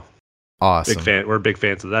too. So awesome. We're big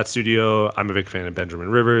fans of that studio. I'm a big fan of Benjamin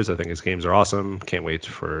Rivers. I think his games are awesome. Can't wait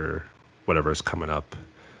for whatever's coming up.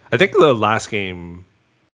 I think the last game,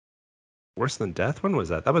 Worse Than Death, when was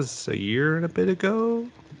that? That was a year and a bit ago.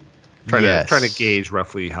 Trying to gauge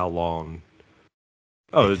roughly how long.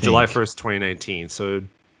 Oh, it was July 1st, 2019. So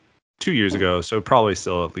 2 years ago. So probably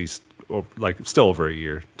still at least still over a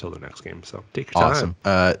year till the next game. So take your time.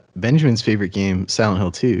 Awesome. Benjamin's favorite game, Silent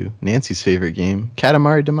Hill 2. Nancy's favorite game,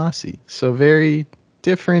 Katamari Damacy. So very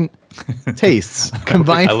different tastes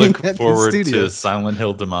combining. I look forward to Silent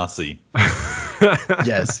Hill Damacy.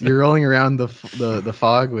 Yes, you're rolling around the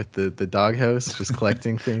fog with the doghouse, just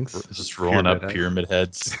collecting things. Just rolling up pyramid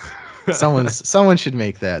heads. Someone should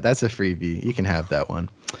make that. That's a freebie. You can have that one.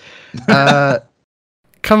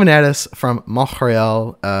 Coming at us from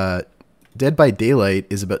Montreal, Dead by Daylight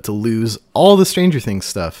is about to lose all the Stranger Things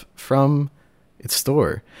stuff from its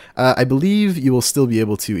store. I believe you will still be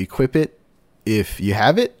able to equip it if you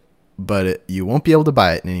have it, but you won't be able to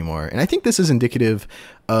buy it anymore. And I think this is indicative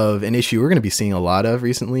of an issue we're going to be seeing a lot of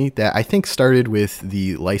recently that I think started with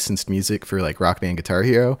the licensed music for like Rock Band Guitar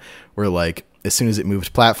Hero, where like as soon as it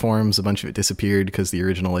moved platforms, a bunch of it disappeared because the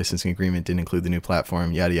original licensing agreement didn't include the new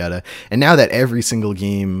platform, yada yada. And now that every single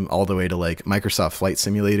game, all the way to like Microsoft Flight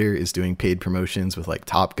Simulator, is doing paid promotions with like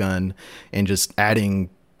Top Gun and just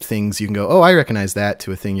adding things you can go, oh, I recognize that,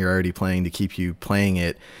 to a thing you're already playing to keep you playing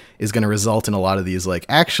it, is going to result in a lot of these like,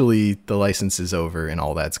 actually the license is over and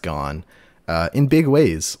all that's gone. In big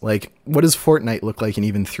ways. Like, what does Fortnite look like in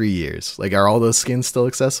even 3 years? Like, are all those skins still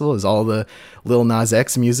accessible? Is all the Lil Nas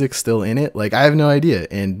X music still in it? Like, I have no idea.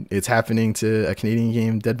 And it's happening to a Canadian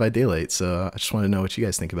game, Dead by Daylight. So I just want to know what you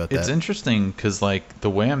guys think about that. It's interesting because, like, the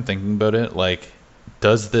way I'm thinking about it, like,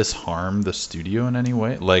 does this harm the studio in any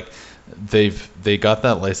way? Like, they got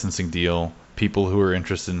that licensing deal. People who are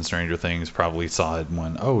interested in Stranger Things probably saw it and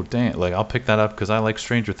went, oh, dang, like, I'll pick that up because I like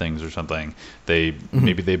Stranger Things or something.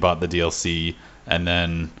 Maybe they bought the DLC, and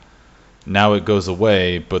then now it goes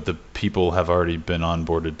away, but the people have already been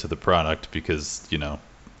onboarded to the product because, you know,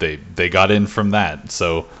 they got in from that.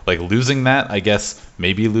 So, like, losing that, I guess,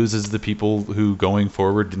 maybe loses the people who going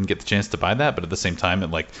forward didn't get the chance to buy that, but at the same time,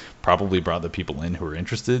 it, like, probably brought the people in who are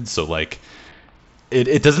interested. So, like,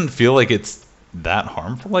 it doesn't feel like it's that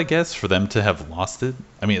harmful, I guess, for them to have lost it.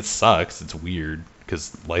 I mean, it sucks. It's weird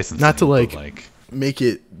because licensing. Not to like make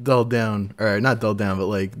it dull down, or not dull down, but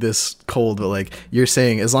like this cold. But like you're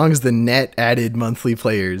saying, as long as the net added monthly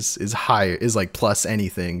players is higher, is like plus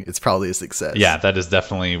anything, it's probably a success. Yeah, that is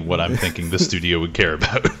definitely what I'm thinking the studio would care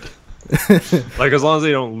about. Like, as long as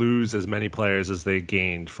they don't lose as many players as they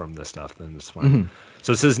gained from this stuff, then it's fine. Mm-hmm.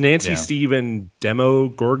 So it says Nancy, Steve, and Demo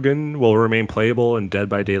Gorgon will remain playable in Dead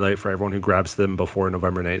by Daylight for everyone who grabs them before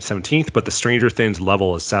November 17th, but the Stranger Things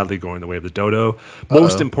level is sadly going the way of the dodo.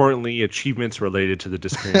 Most importantly, achievements related to the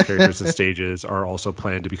disappearing characters and stages are also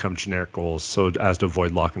planned to become generic goals, so as to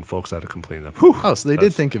avoid locking folks out of completing them. Whew, so they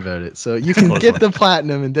did think about it. So you can get the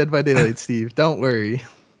platinum in Dead by Daylight, Steve. Don't worry.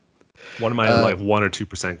 One of my like 1 or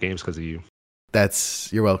 2% games because of you.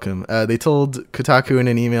 You're welcome. They told Kotaku in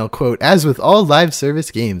an email, quote, as with all live service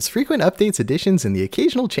games, frequent updates, additions, and the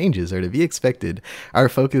occasional changes are to be expected. Our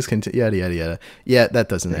focus yada, yada, yada. Yeah, that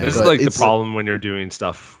doesn't matter. This is like the problem when you're doing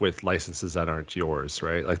stuff with licenses that aren't yours,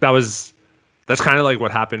 right? Like that's kind of like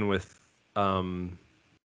what happened with, who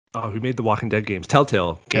made the Walking Dead games?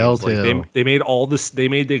 Telltale games. Telltale. Like they made all this, they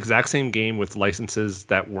made the exact same game with licenses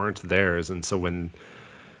that weren't theirs. And so when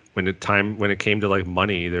it came to like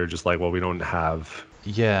money, they're just like, well, we don't have.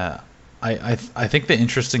 Yeah, I think the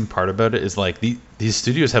interesting part about it is like these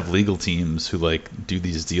studios have legal teams who like do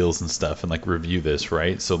these deals and stuff and like review this,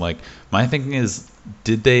 right? So like my thinking is,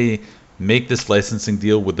 did they make this licensing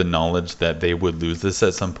deal with the knowledge that they would lose this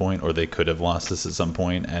at some point, or they could have lost this at some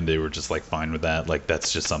point, and they were just like fine with that? Like,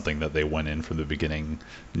 that's just something that they went in from the beginning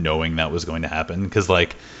knowing that was going to happen. Because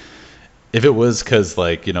like, if it was because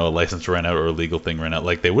like a license ran out or a legal thing ran out,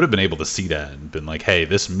 like they would have been able to see that and been like, hey,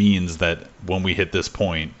 this means that when we hit this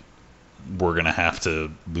point, we're gonna have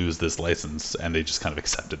to lose this license, and they just kind of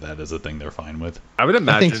accepted that as a thing they're fine with. I would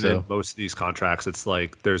imagine so. in most of these contracts, it's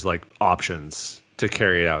like there's like options to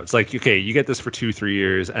carry it out. It's like, okay, you get this for 2-3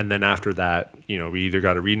 years, and then after that, we either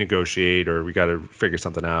got to renegotiate or we got to figure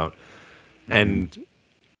something out. And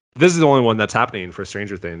this is the only one that's happening for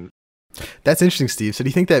Stranger Things. That's interesting, Steve. So do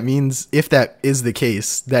you think that means, if that is the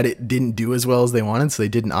case, that it didn't do as well as they wanted, so they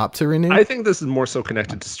didn't opt to renew? I think this is more so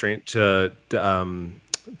connected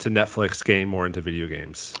to Netflix getting more into video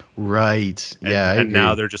games. Right. And, Yeah. and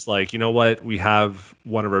now they're just like, you know what? We have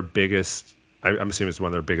one of our biggest, I'm assuming it's one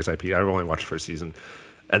of their biggest IP. I've only watched the first season.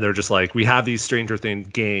 And they're just like, we have these Stranger Things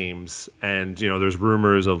games, and there's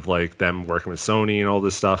rumors of like them working with Sony and all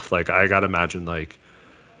this stuff. Like, I gotta imagine like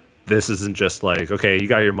this isn't just like, okay, you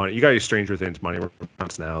got your money, you got your Stranger Things money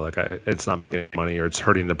now. Like, it's not getting money, or it's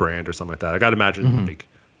hurting the brand or something like that. I gotta imagine like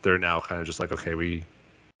they're now kind of just like, okay, we're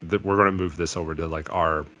gonna move this over to like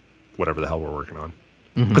our whatever the hell we're working on,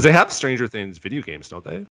 because they have Stranger Things video games, don't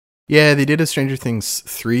they? Yeah, they did a Stranger Things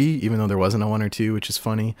 3, even though there wasn't a 1 or 2, which is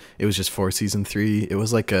funny. It was just for season 3. It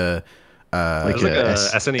was like a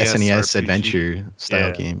SNES adventure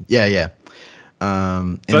style game. Yeah.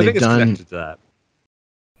 And so I think it's connected to that.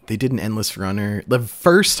 They did an Endless Runner. The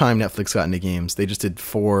first time Netflix got into games, they just did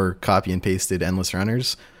 4 copy and pasted Endless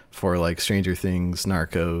Runners for like Stranger Things,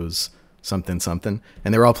 Narcos, something,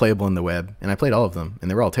 and they were all playable in the web. And I played all of them, and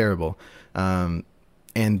they were all terrible. And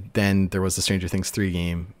then there was the Stranger Things 3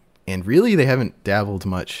 game. And really, they haven't dabbled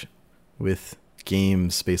much with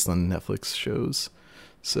games based on Netflix shows.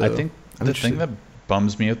 So I think the thing that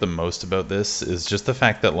bums me out the most about this is just the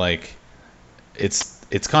fact that like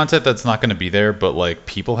it's content that's not going to be there, but like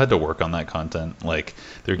people had to work on that content. Like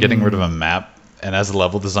they're getting rid of a map, and as a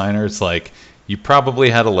level designer, it's like you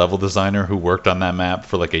probably had a level designer who worked on that map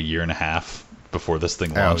for like a year and a half before this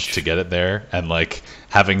thing launched to get it there, and like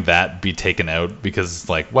having that be taken out because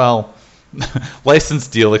like, well, license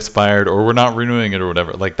deal expired, or we're not renewing it, or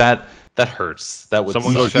whatever. Like that hurts. That would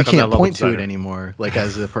Someone go you check on that can't level point to designer. it anymore, like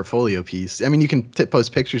as a portfolio piece. I mean, you can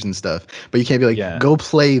post pictures and stuff, but you can't be like, Yeah. go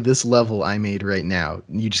play this level I made right now.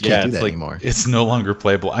 You just can't do it's that like, anymore. It's no longer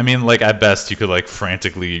playable. I mean, like at best you could like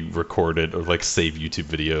frantically record it or like save YouTube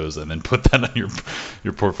videos and then put that on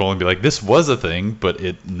your portfolio and be like, this was a thing, but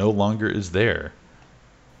it no longer is there.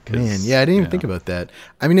 Man, yeah, I didn't even think about that.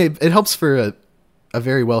 I mean, it helps for a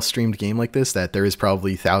very well streamed game like this that there is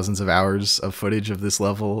probably thousands of hours of footage of this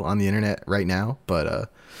level on the internet right now. But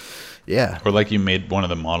yeah, or like you made one of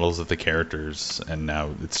the models of the characters and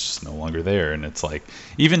now it's just no longer there, and it's like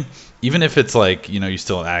even if it's like you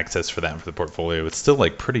still have access for that for the portfolio, it's still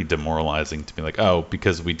like pretty demoralizing to be like, oh,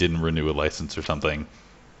 because we didn't renew a license or something,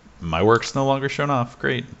 my work's no longer shown off.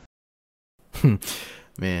 Great.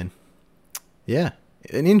 Man, yeah,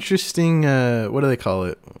 an interesting what do they call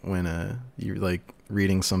it when you're like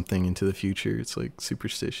reading something into the future? It's like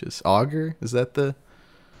superstitious. Augur? Is that this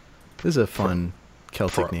is a fun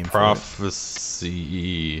Celtic name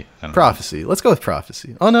prophecy. for it. Prophecy. Let's go with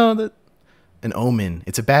prophecy. Oh no, an omen.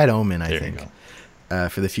 It's a bad omen, I think,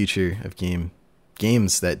 for the future of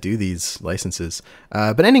games that do these licenses.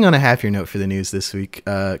 But ending on a happier note for the news this week,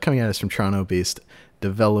 coming at us from Toronto-based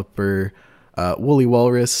developer Woolly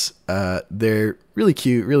Walrus. Their really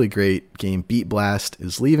cute, really great game Beat Blast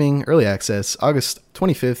is leaving early access August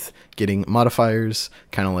 25th, getting modifiers,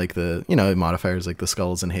 kind of like the modifiers like the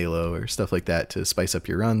skulls in Halo or stuff like that to spice up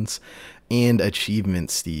your runs, and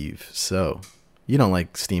achievements, Steve. So you don't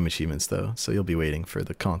like Steam achievements though, so you'll be waiting for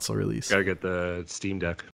the console release. Gotta get the Steam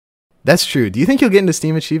Deck. That's true. Do you think you'll get into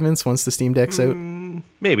Steam achievements once the Steam Deck's out?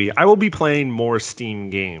 Maybe. I will be playing more Steam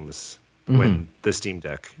games when the Steam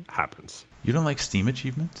Deck happens. You don't like Steam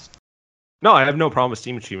achievements? No, I have no problem with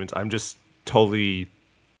Steam achievements. I'm just totally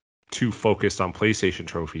too focused on PlayStation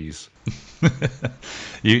trophies.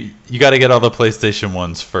 You got to get all the PlayStation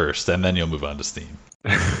ones first, and then you'll move on to Steam.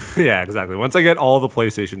 Yeah, exactly. Once I get all the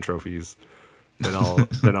PlayStation trophies, then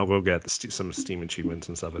I'll go get some Steam achievements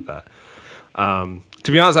and stuff like that.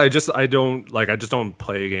 To be honest, I just don't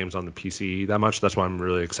play games on the PC that much. That's why I'm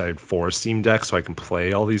really excited for Steam Deck, so I can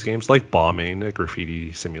play all these games like Bombing, a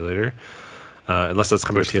graffiti simulator. Unless that's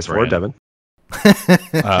coming to PS4, Devin.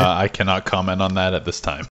 I cannot comment on that at this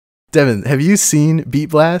time. Devin, have you seen Beat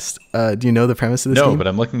Blast? Do you know the premise of this game? No, but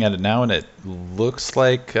I'm looking at it now, and it looks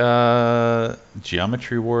like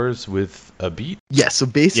Geometry Wars with a beat. Yeah, so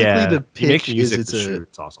basically the pitch is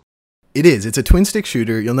it's awesome. It is. It's a twin stick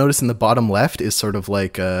shooter. You'll notice in the bottom left is sort of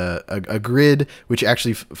like a grid, which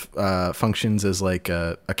actually functions as like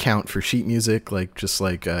a count for sheet music, like just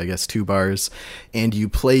like I guess 2 bars, and you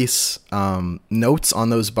place notes on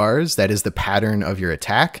those bars. That is the pattern of your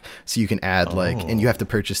attack. So you can add and you have to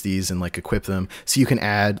purchase these and like equip them. So you can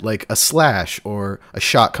add like a slash, or a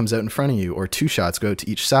shot comes out in front of you, or 2 shots go out to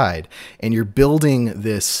each side, and you're building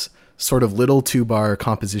this sort of little 2-bar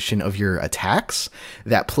composition of your attacks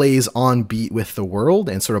that plays on beat with the world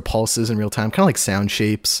and sort of pulses in real time, kind of like Sound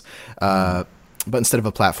Shapes. But instead of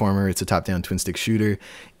a platformer, it's a top-down twin-stick shooter.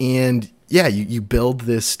 And yeah, you build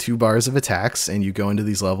this 2 bars of attacks and you go into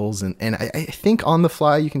these levels. And I think on the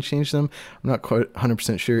fly you can change them. I'm not quite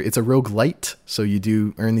 100% sure. It's a roguelite, so you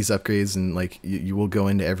do earn these upgrades, and like you will go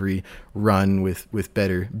into every run with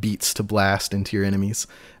better beats to blast into your enemies.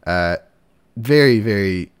 Very,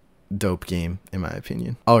 very dope game, in my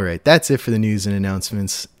opinion. All right, that's it for the news and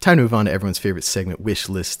announcements. Time to move on to everyone's favorite segment, Wish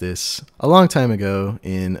List This. A long time ago,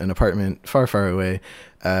 in an apartment far, far away,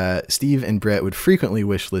 Steve and Brett would frequently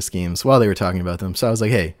wish list games while they were talking about them. So I was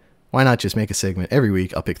like, hey, why not just make a segment every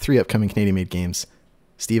week? I'll pick 3 upcoming Canadian-made games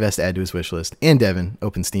Steve has to add to his wish list. And Devin,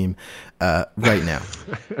 open Steam right now.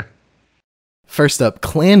 First up,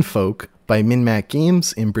 Clan Folk by MinMac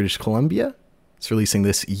Games in British Columbia. It's releasing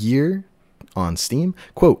this year on Steam.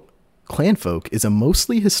 Quote, Clanfolk is a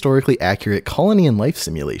mostly historically accurate colony and life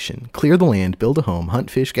simulation. Clear the land, build a home,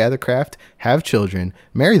 hunt fish, gather craft, have children,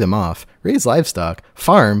 marry them off, raise livestock,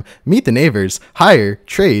 farm, meet the neighbors, hire,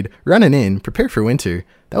 trade, run an inn, prepare for winter.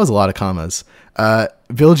 That was a lot of commas.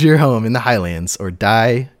 Build your home in the Highlands or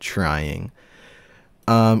die trying.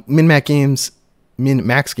 MinMax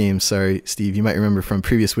Games, sorry, Steve, you might remember from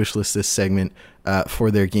previous wishlist this segment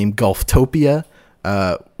for their game Golftopia,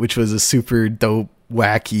 which was a super dope,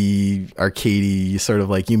 wacky, arcadey, sort of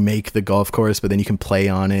like you make the golf course, but then you can play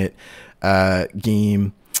on it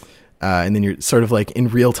game. And then you're sort of like in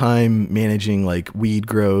real time managing like weed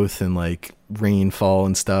growth and like rainfall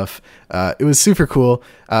and stuff. It was super cool.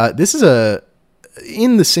 This is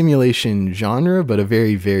in the simulation genre, but a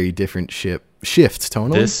very, very different shift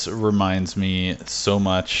tonally. This reminds me so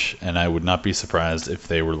much, and I would not be surprised if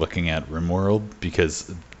they were looking at RimWorld,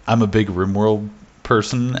 because I'm a big RimWorld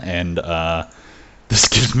person, and this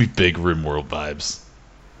gives me big RimWorld vibes.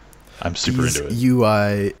 I'm super into it.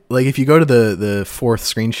 UI, like if you go to the 4th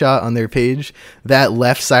screenshot on their page, that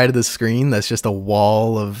left side of the screen, that's just a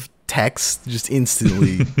wall of text, just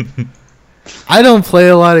instantly. I don't play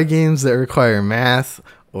a lot of games that require math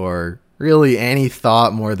or really any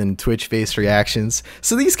thought more than Twitch-based reactions.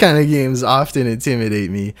 So these kind of games often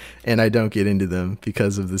intimidate me, and I don't get into them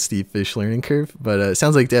because of the steep fish learning curve. But it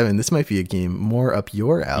sounds like, Devin, this might be a game more up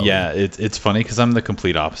your alley. Yeah, it's funny because I'm the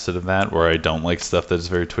complete opposite of that, where I don't like stuff that is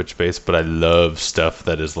very Twitch-based, but I love stuff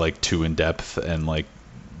that is like too in-depth and like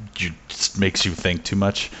just makes you think too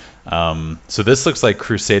much. So this looks like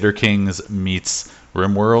Crusader Kings meets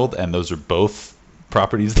RimWorld, and those are both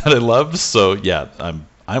properties that I love. So yeah,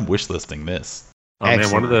 I'm wishlisting this. Oh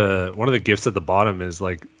Excellent. Man, one of the gifts at the bottom is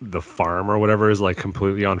like the farm or whatever is like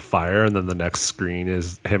completely on fire, and then the next screen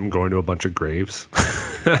is him going to a bunch of graves.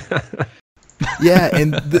 Yeah,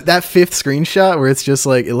 and that 5th screenshot where it's just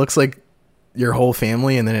like it looks like your whole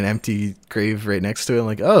family and then an empty grave right next to it. I'm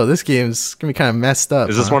like, oh, this game's gonna be kind of messed up.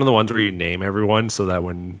 Is this one of the ones where you name everyone so that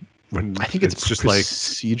when I think it's just like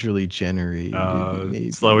procedurally generated?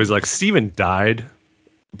 It's always like Steven died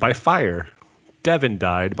by fire. Devin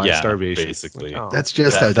died by starvation. Basically. Like, oh. That's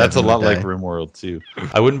just that's a lot like RimWorld too.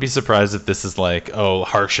 I wouldn't be surprised if this is like,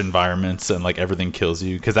 harsh environments and like everything kills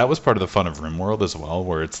you, because that was part of the fun of RimWorld as well,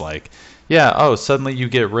 where it's like, suddenly you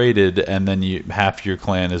get raided and then half your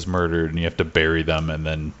clan is murdered and you have to bury them and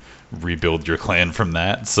then rebuild your clan from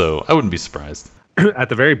that. So I wouldn't be surprised. At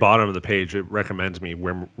the very bottom of the page, it recommends me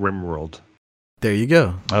RimWorld. There you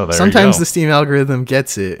go. Sometimes the Steam algorithm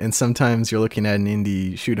gets it, and sometimes you're looking at an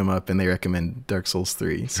indie shoot 'em up and they recommend Dark Souls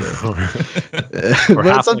 3. So,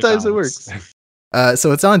 but sometimes it works.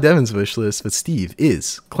 So it's on Devin's wish list, but Steve,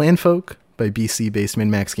 is Clanfolk by BC-based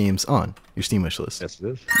MinMax Games on your Steam wish list? Yes, it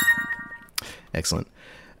is. Excellent.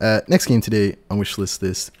 Next game today on wish list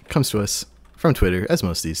this comes to us from Twitter, as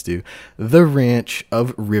most of these do. The Ranch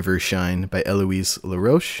of Rivershine by Eloise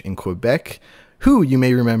Laroche in Quebec, who you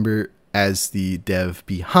may remember as the dev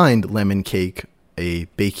behind Lemon Cake, a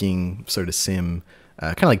baking sort of sim,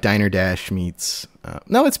 kind of like Diner Dash meets...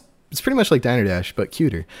 no, it's pretty much like Diner Dash, but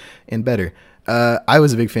cuter and better. I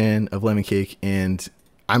was a big fan of Lemon Cake, and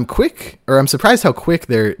I'm surprised how quick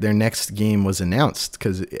their next game was announced,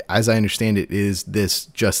 because as I understand it, is this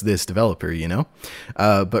developer, you know?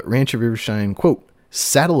 But Ranch of Rivershine, quote,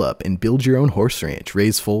 Saddle up and build your own horse ranch.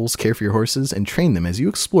 Raise foals, care for your horses, and train them as you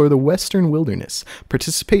explore the western wilderness.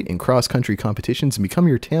 Participate in cross-country competitions and become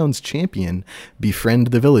your town's champion. Befriend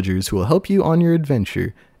the villagers who will help you on your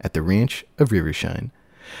adventure at the Ranch of Rivershine.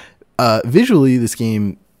 Visually, this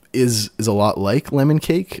game is a lot like Lemon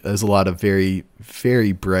Cake. There's a lot of very,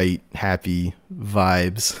 very bright, happy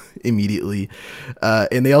vibes immediately.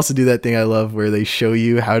 And they also do that thing I love where they show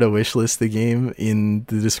you how to wishlist the game in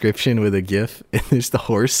the description with a GIF. And there's the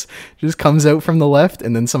horse just comes out from the left,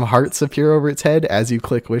 and then some hearts appear over its head as you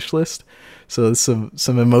click wishlist. So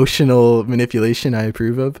some emotional manipulation I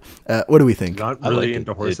approve of. What do we think? Not really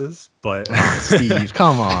into horses, but Steve,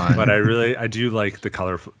 come on. But I do like the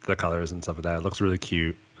colors and stuff like that. It looks really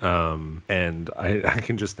cute. And I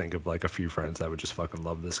can just think of like a few friends that would just fucking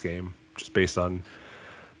love this game just based on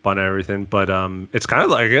everything. But it's kind of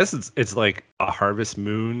like, I guess it's like a Harvest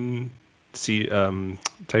Moon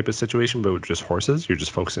type of situation, but with just horses. You're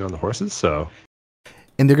just focusing on the horses, so.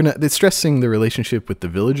 And they're stressing the relationship with the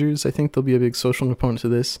villagers. I think there'll be a big social component to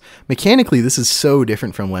this. Mechanically, this is so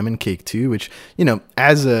different from Lemon Cake 2, which,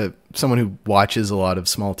 as someone who watches a lot of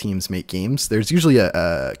small teams make games, there's usually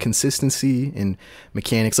a consistency in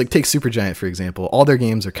mechanics. Like take Supergiant, for example. All their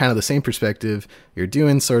games are kind of the same perspective. You're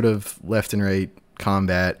doing sort of left and right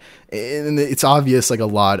combat. And it's obvious like a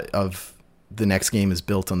lot of the next game is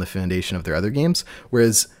built on the foundation of their other games.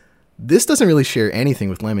 Whereas this doesn't really share anything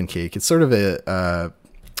with Lemon Cake. It's sort of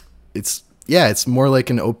it's more like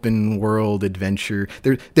an open world adventure.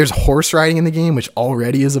 There's horse riding in the game, which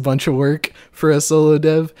already is a bunch of work for a solo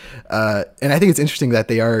dev. And I think it's interesting that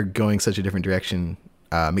they are going such a different direction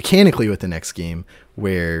mechanically with the next game,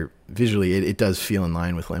 where visually it does feel in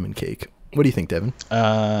line with Lemon Cake. What do you think, Devin?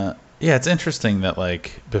 Yeah, it's interesting that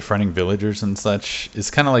like befriending villagers and such is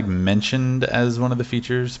kind of like mentioned as one of the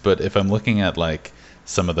features, but if I'm looking at like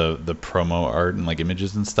some of the promo art and like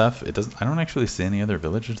images and stuff, I don't actually see any other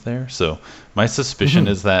villagers there. So my suspicion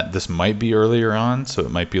is that this might be earlier on, so it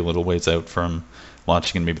might be a little ways out from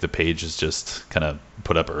launching, and maybe the page is just kind of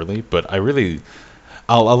put up early. But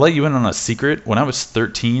I'll let you in on a secret. When I was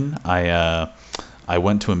 13, I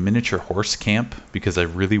went to a miniature horse camp because I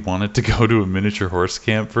really wanted to go to a miniature horse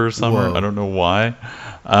camp for a summer. Whoa. I don't know why.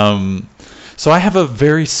 So I have a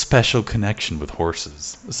very special connection with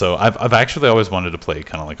horses. So I've actually always wanted to play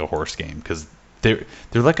kind of like a horse game because they're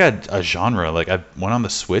like a genre. Like I went on the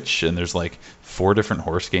Switch and there's like 4 different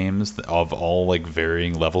horse games of all like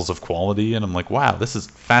varying levels of quality, and I'm like, wow, this is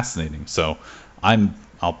fascinating. So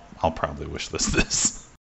I'll probably wishlist this.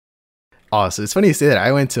 Awesome. It's funny you say that.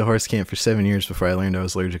 I went to horse camp for 7 years before I learned I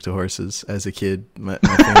was allergic to horses as a kid. My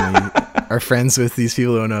family are friends with these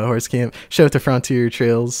people who own a horse camp. Shout out to Frontier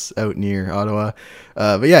Trails out near Ottawa.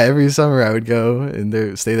 But yeah, every summer I would go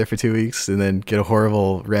and stay there for 2 weeks and then get a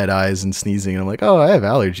horrible red eyes and sneezing. And I'm like, oh, I have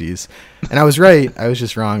allergies. And I was right. I was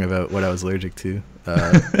just wrong about what I was allergic to.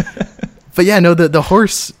 But yeah, no, the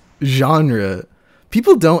horse genre,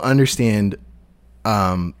 people don't understand.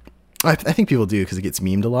 I think people do because it gets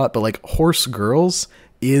memed a lot, but like horse girls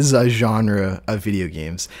is a genre of video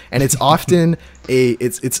games, and it's often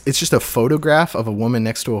it's just a photograph of a woman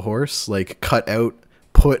next to a horse, like cut out,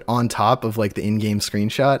 put on top of like the in-game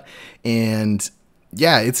screenshot. And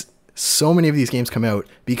yeah, it's so many of these games come out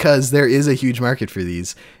because there is a huge market for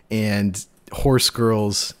these, and horse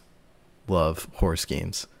girls love horse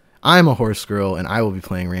games. I'm a horse girl, and I will be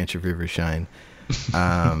playing Ranch of Rivershine.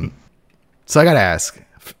 So I gotta ask,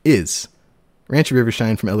 is Ranch of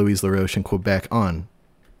Rivershine from Eloise LaRoche in Quebec on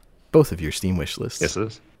both of your Steam wish lists? Yes, it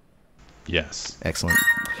is. Yes. Excellent.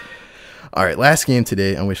 All right, last game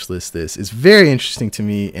today on wishlist. This is very interesting to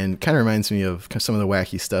me and kind of reminds me of some of the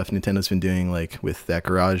wacky stuff Nintendo's been doing, like with that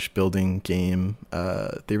garage building game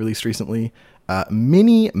they released recently.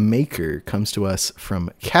 Mini Maker comes to us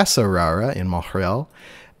from Casarara in Montreal.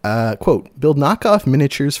 Quote, build knockoff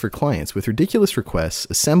miniatures for clients with ridiculous requests,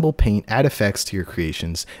 assemble, paint, add effects to your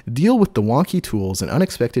creations, deal with the wonky tools and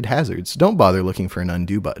unexpected hazards. Don't bother looking for an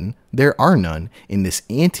undo button. There are none in this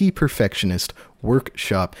anti-perfectionist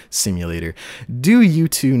workshop simulator. Do you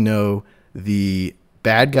two know the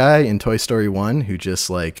bad guy in Toy Story 1 who just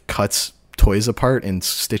like cuts toys apart and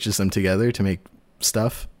stitches them together to make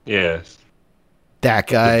stuff? Yes. That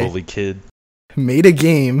guy. The bully kid. Made a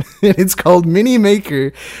game, and it's called Mini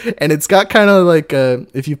Maker, and it's got kind of like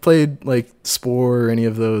if you played like Spore or any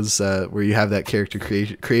of those where you have that character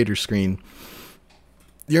creator screen,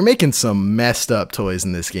 you're making some messed up toys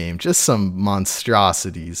in this game, just some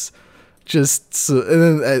monstrosities. And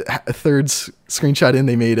then a third screenshot in,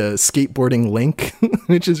 they made a skateboarding Link,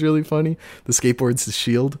 which is really funny. The skateboard's the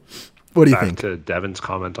shield. What do you think? Back to Devin's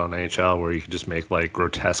comment on NHL, where you can just make like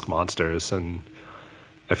grotesque monsters and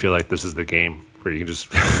I feel like this is the game where you can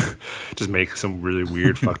just make some really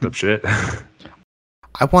weird, fucked up shit.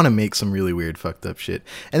 I want to make some really weird, fucked up shit.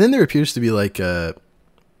 And then there appears to be like a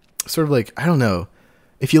sort of like, I don't know.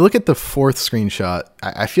 If you look at the fourth screenshot,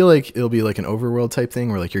 I feel like it'll be like an overworld type thing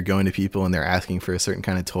where like you're going to people and they're asking for a certain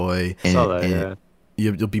kind of toy. And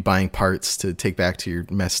you'll be buying parts to take back to your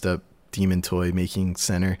messed up demon toy making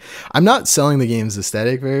center. I'm not selling the game's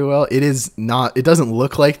aesthetic very well. It doesn't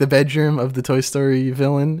look like the bedroom of the Toy Story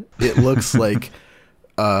villain. It looks like,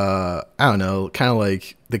 I don't know, kind of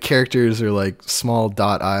like the characters are like small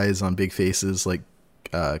dot eyes on big faces like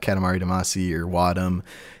Katamari Damacy or Wadum.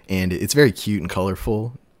 And it's very cute and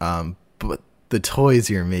colorful. But the toys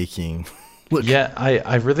you're making... Yeah,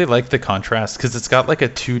 I really like the contrast because it's got like a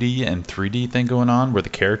 2D and 3D thing going on where the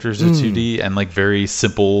characters are 2D and like very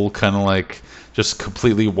simple, kind of like just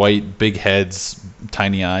completely white, big heads,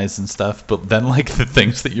 tiny eyes and stuff. But then like the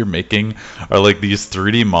things that you're making are like these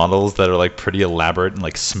 3D models that are like pretty elaborate and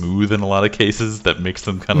like smooth in a lot of cases that makes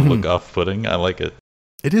them kind of look off-putting. I like it.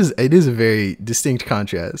 It is a very distinct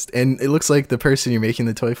contrast. And it looks like the person you're making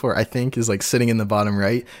the toy for, I think, is like sitting in the bottom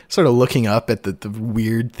right, sort of looking up at the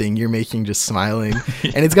weird thing you're making, just smiling.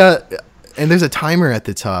 And there's a timer at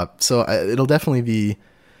the top. So it'll definitely be,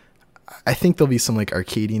 I think there'll be some like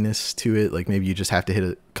arcadiness to it. Like maybe you just have to hit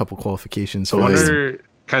a couple qualifications. I wonder,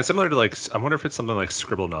 kind of similar to like, I wonder if it's something like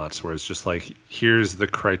Scribblenauts where it's just like, here's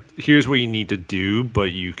what you need to do,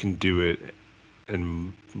 but you can do it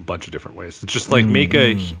in a bunch of different ways. It's just like make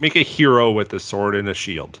a hero with a sword and a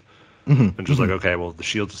shield, and just like, okay, well, the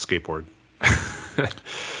shield's a skateboard.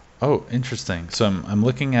 Oh, interesting. So I'm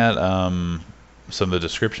looking at some of the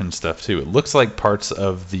description stuff too. It looks like parts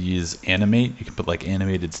of these animate. You can put like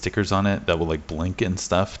animated stickers on it that will like blink and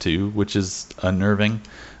stuff too, which is unnerving.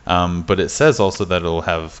 But it says also that it'll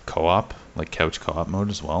have co-op, like couch co-op mode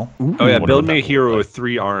as well. Oh yeah, build me a hero with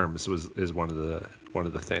 3 arms is one of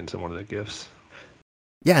the things and one of the gifts.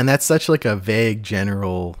 Yeah, and that's such like a vague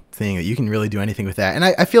general thing that you can really do anything with that. And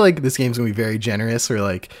I feel like this game's gonna be very generous, or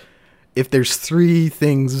like if there's 3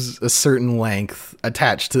 things a certain length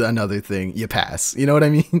attached to another thing, you pass. You know what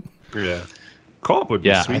I mean? Yeah. Co-op would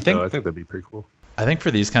be sweet, though. I think that'd be pretty cool. I think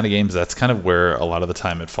for these kind of games, that's kind of where a lot of the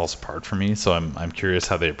time it falls apart for me. So I'm curious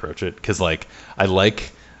how they approach it, because like I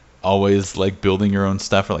like always like building your own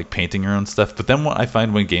stuff or like painting your own stuff, but then what I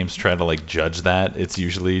find when games try to like judge that, it's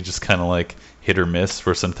usually just kind of like hit or miss,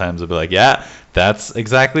 where sometimes it'll be like, yeah, that's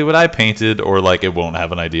exactly what I painted, or like it won't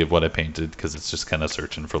have an idea of what I painted because it's just kind of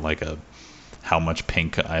searching for like how much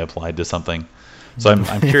pink I applied to something. So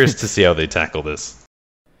I'm curious to see how they tackle this.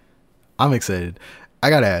 I'm excited.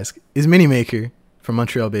 I gotta ask, is Minimaker from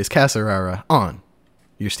Montreal-based Casarara on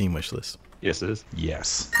your Steam wishlist? Yes, it is.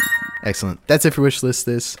 Yes. Excellent. That's it for wishlist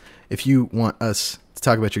this. If you want us to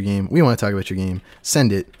talk about your game, we want to talk about your game,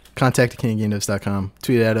 send it. Contact KingGameDevs.com.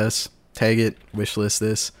 Tweet at us. Tag it. Wishlist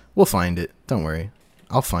this. We'll find it. Don't worry.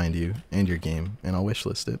 I'll find you and your game, and I'll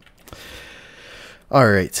wishlist it. All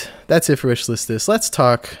right. That's it for wishlist this. Let's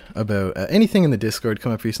talk about anything in the Discord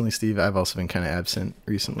come up recently, Steve. I've also been kind of absent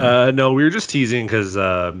recently. No, we were just teasing because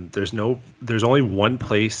there's only one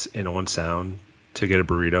place in Owen Sound to get a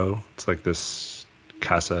burrito. It's like this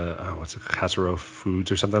Casaro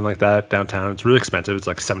Foods or something like that downtown. It's really expensive. It's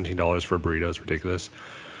like $17 for a burrito. It's ridiculous.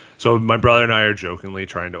 So my brother and I are jokingly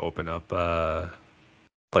trying to open up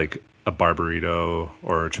like a bar burrito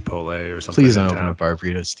or a Chipotle or something. Please don't open a bar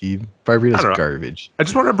burrito, Steve. Bar burrito's garbage. I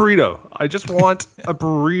just want a burrito. I just want a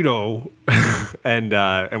burrito. And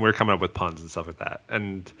we're coming up with puns and stuff like that.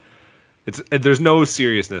 And there's no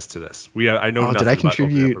seriousness to this. I know nothing. Did I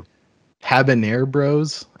contribute Habanero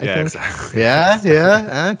Bros? I think. Exactly.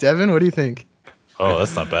 Yeah. Devin, what do you think? Oh,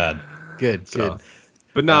 that's not bad. Good.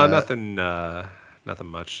 But no, nothing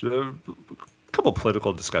much. A couple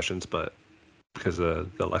political discussions, but because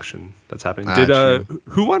of the election that's happening.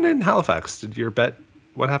 Who won in Halifax? Did your bet?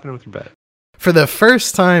 What happened with your bet? For the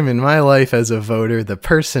first time in my life as a voter, the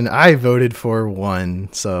person I voted for won.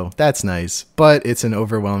 So that's nice. But it's an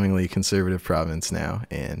overwhelmingly conservative province now,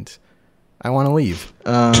 and I want to leave.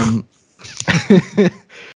 But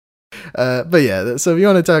yeah, so if you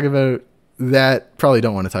want to talk about that, probably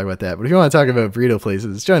don't want to talk about that. But if you want to talk about burrito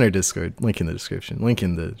places, join our Discord. Link in the description. Link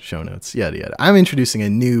in the show notes. Yada, yada. I'm introducing a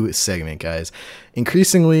new segment, guys.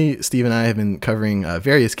 Increasingly, Steve and I have been covering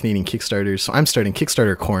various Canadian Kickstarters. So I'm starting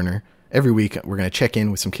Kickstarter Corner. Every week, we're going to check in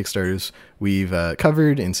with some Kickstarters we've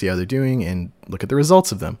covered and see how they're doing and look at the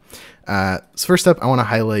results of them. So first up, I want to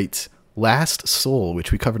highlight Last Soul,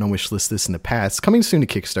 which we covered on Wishlist this in the past. Coming soon to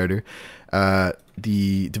Kickstarter.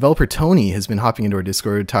 The developer Tony has been hopping into our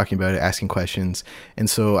Discord, talking about it, asking questions. And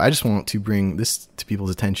so I just want to bring this to people's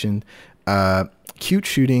attention. Cute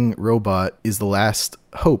shooting robot is the last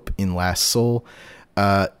hope in Last Soul.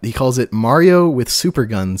 He calls it Mario with Super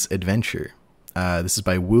Guns Adventure. This is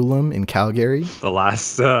by Woolum in Calgary. The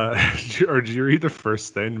last, or did you read the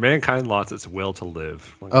first thing? Mankind lost its will to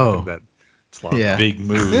live. Like, yeah, big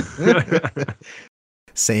move.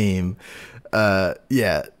 Same.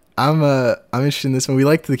 Yeah, I'm interested in this one. We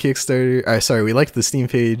liked the Kickstarter. We liked the Steam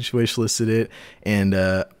page, wishlisted it,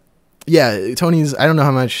 and yeah, Tony's. I don't know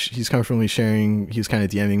how much he's comfortably sharing. He was kind of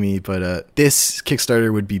DMing me, but this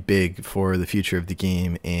Kickstarter would be big for the future of the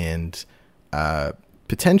game and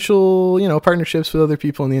potential, partnerships with other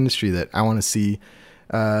people in the industry that I want to see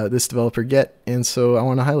this developer get, and so I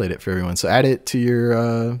want to highlight it for everyone. So add it to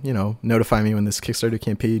your, notify me when this Kickstarter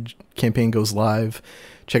campaign goes live.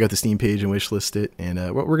 Check out the Steam page and wishlist it, and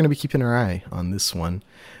we're going to be keeping our eye on this one.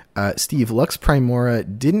 Steve, Lux Primora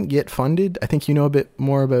didn't get funded. I think you know a bit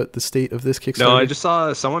more about the state of this Kickstarter. No, I just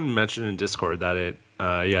saw someone mention in Discord that they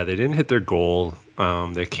didn't hit their goal.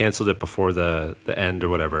 They canceled it before the end or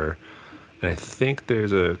whatever. And I think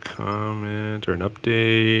there's a comment or an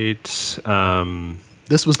update.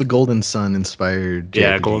 This was the Golden Sun inspired JRPG.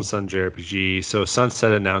 Yeah, Golden Sun JRPG. So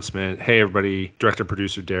Sunset announcement. Hey, everybody.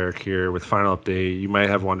 Director-producer Derek here with final update. You might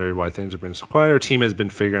have wondered why things have been so quiet. Our team has been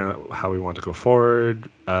figuring out how we want to go forward.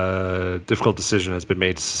 Difficult decision has been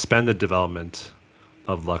made to suspend the development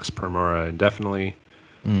of Lux Primora indefinitely.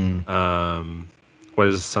 What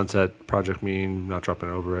does Sunset Project mean? Not dropping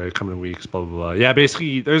an override, coming in weeks, blah, blah, blah. Yeah,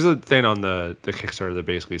 basically, there's a thing on the Kickstarter that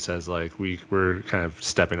basically says, like, we're kind of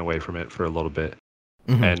stepping away from it for a little bit.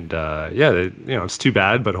 Mm-hmm. And it's too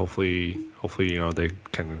bad, but hopefully, they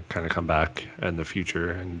can kind of come back in the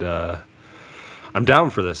future. And I'm down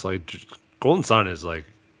for this. Like, Golden Sun is like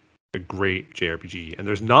a great JRPG, and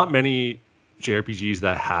there's not many JRPGs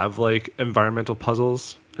that have like environmental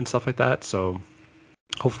puzzles and stuff like that. So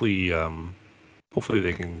hopefully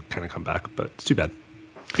they can kind of come back. But it's too bad.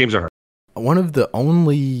 Games are hard. One of the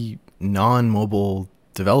only non-mobile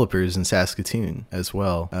developers in Saskatoon as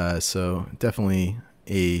well. So definitely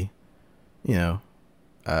a,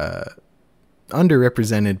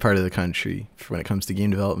 underrepresented part of the country when it comes to game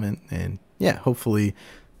development. And yeah, hopefully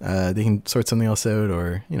they can sort something else out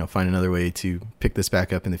or, find another way to pick this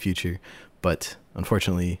back up in the future. But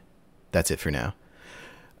unfortunately, that's it for now.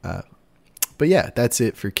 But yeah, that's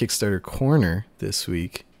it for Kickstarter Corner this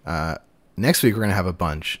week. Next week, we're going to have a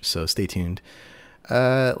bunch, so stay tuned.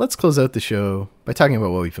 Let's close out the show by talking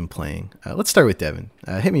about what we've been playing. Let's start with Devin.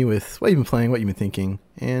 Hit me with what you've been playing, what you've been thinking,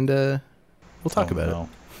 and we'll talk about it.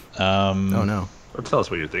 Oh, no. Or tell us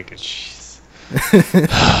what you're thinking. Jeez.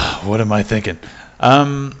 What am I thinking? I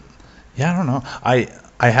don't know. I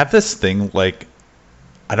have this thing, like,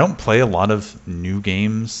 I don't play a lot of new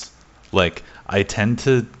games. Like, I tend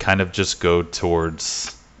to kind of just go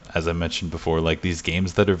towards, as I mentioned before, like these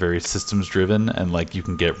games that are very systems driven and like you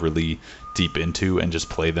can get really deep into and just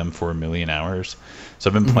play them for a million hours. So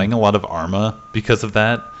I've been playing a lot of Arma because of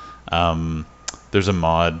that. There's a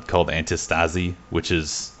mod called Antistasi, which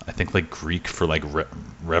is I think like Greek for like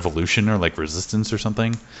revolution or like resistance or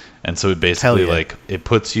something. And so it basically like it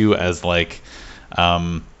puts you as like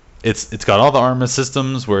it's got all the Arma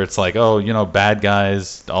systems where it's like, bad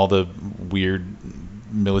guys, all the weird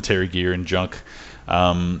military gear and junk.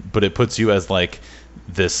 But it puts you as like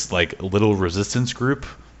this like little resistance group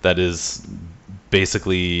that is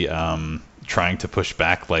basically trying to push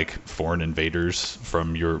back like foreign invaders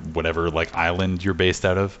from your whatever like island you're based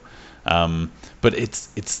out of. But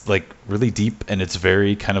it's like really deep and it's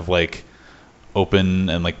very kind of like open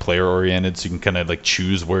and like player oriented, so you can kind of like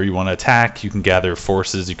choose where you want to attack. You can gather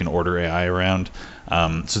forces, you can order AI around.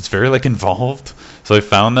 So it's very like involved. So I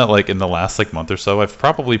found that like in the last like month or so, I've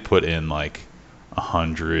probably put in like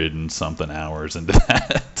 100 and something hours into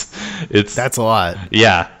that. That's a lot.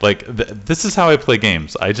 Yeah, like this is how I play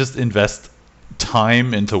games. I just invest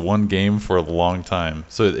time into one game for a long time.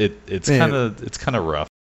 So it's kind of rough.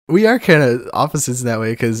 We are kind of opposites in that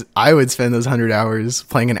way because I would spend those 100 hours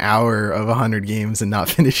playing an hour of 100 games and not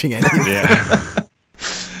finishing any. Yeah.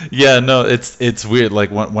 Yeah, no, it's weird. Like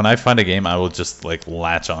when I find a game, I will just like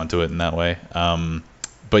latch onto it in that way.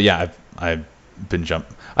 But yeah, I've been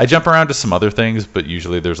I jump around to some other things, but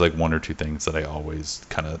usually there's like one or two things that I always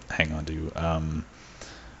kind of hang on to.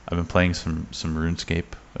 I've been playing some RuneScape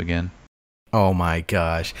again. Oh my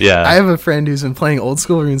gosh. Yeah. I have a friend who's been playing old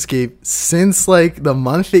school RuneScape since like the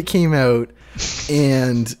month it came out.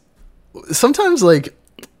 And sometimes like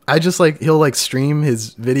I just like he'll like stream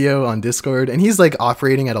his video on Discord and he's like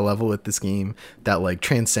operating at a level with this game that like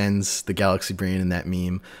transcends the Galaxy Brain and that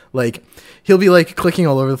meme. Like he'll be like clicking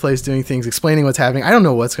all over the place, doing things, explaining what's happening. I don't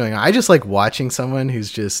know what's going on. I just like watching someone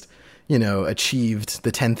who's just achieved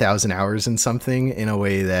the 10,000 hours in something in a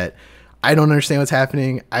way that I don't understand what's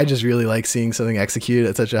happening. I just really like seeing something executed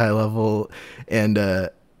at such a high level. And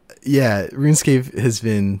RuneScape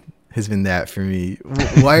has been that for me.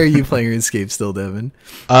 Why are you playing RuneScape still, Devin?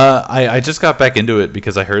 I just got back into it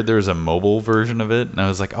because I heard there was a mobile version of it, and I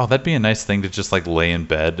was like, oh, that'd be a nice thing to just like lay in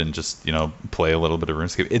bed and just play a little bit of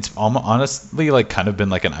RuneScape. It's honestly like kind of been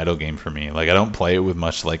like an idle game for me. Like I don't play it with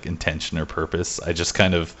much like intention or purpose. I just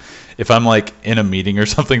kind of, if I'm like in a meeting or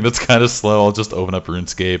something that's kind of slow, I'll just open up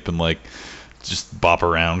RuneScape and like just bop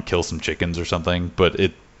around, kill some chickens or something. But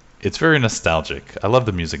it's very nostalgic. I love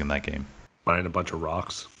the music in that game. Mine a bunch of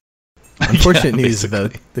rocks. Unfortunate news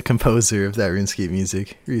about the composer of that RuneScape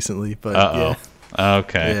music recently, but yeah.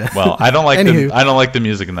 Okay. Yeah. Well, I don't like I don't like the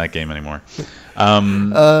music in that game anymore.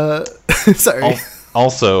 Sorry.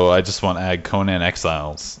 Also, I just want to add Conan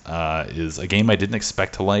Exiles is a game I didn't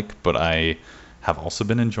expect to like, but I have also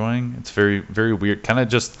been enjoying. It's very, very weird, kind of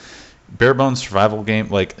just bare bones survival game.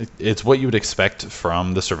 Like it's what you would expect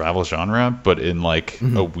from the survival genre, but in like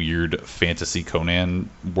a weird fantasy Conan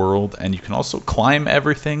world. And you can also climb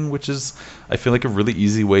everything, which is, I feel like, a really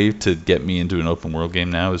easy way to get me into an open world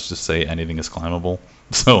game now is just say anything is climbable.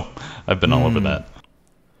 So I've been all over that.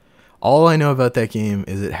 All I know about that game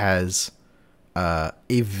is it has a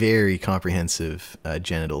very comprehensive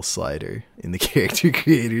genital slider in the character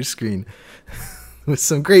creator screen with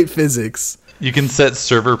some great physics. You can set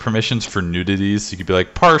server permissions for nudities. You could be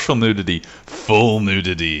like partial nudity, full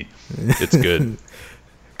nudity. It's good.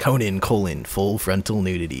 Conan : full frontal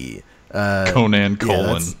nudity. Conan :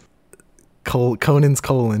 Conan's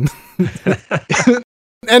colon.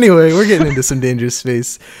 Anyway, we're getting into some dangerous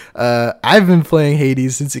space. I've been playing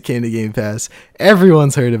Hades since it came to Game Pass.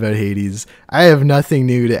 Everyone's heard about Hades. I have nothing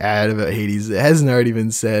new to add about Hades. It hasn't already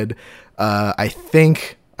been said. I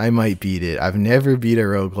think I might beat it. I've never beat a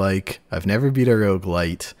roguelike. I've never beat a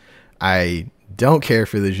roguelite. I don't care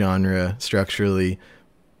for the genre structurally.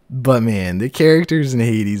 But man, the characters in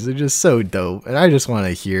Hades are just so dope. And I just want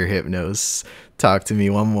to hear Hypnos talk to me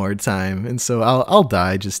one more time. And so I'll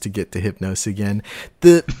die just to get to Hypnos again.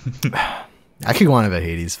 I could go on about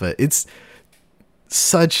Hades, but it's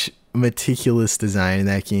such meticulous design in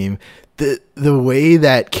that game. The way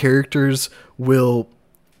that characters will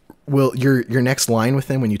your next line with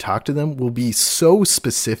them when you talk to them will be so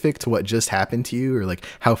specific to what just happened to you, or like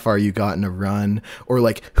how far you got in a run, or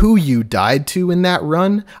like who you died to in that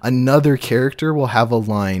run. Another character will have a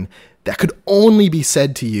line that could only be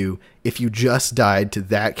said to you if you just died to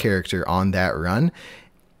that character on that run.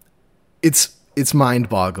 It's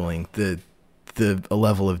mind-boggling, the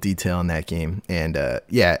level of detail in that game. And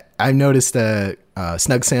I've noticed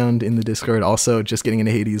Snug Sound in the Discord also just getting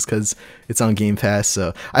into Hades because it's on Game Pass.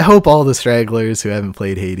 So I hope all the stragglers who haven't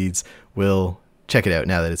played Hades will check it out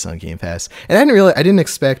now that it's on Game Pass. And I didn't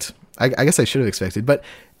expect, I guess I should have expected, but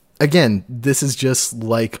again, this is just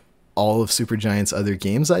like all of Supergiant's other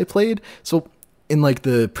games I played. So in like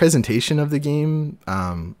the presentation of the game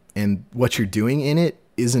and what you're doing in it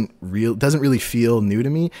doesn't really feel new to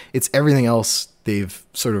me. It's everything else they've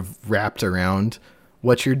sort of wrapped around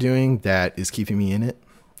what you're doing that is keeping me in it.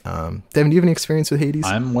 Devin, do you have any experience with Hades?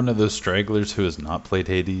 I'm one of those stragglers who has not played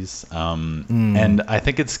Hades. And I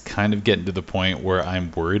think it's kind of getting to the point where I'm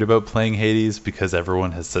worried about playing Hades because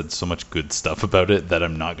everyone has said so much good stuff about it that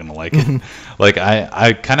I'm not going to like it. Like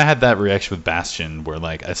I kind of had that reaction with Bastion where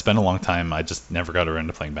like I spent a long time, I just never got around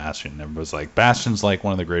to playing Bastion. Everyone was like, Bastion's like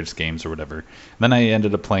one of the greatest games or whatever. And then I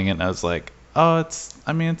ended up playing it and I was like, oh, it's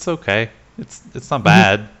okay. It's not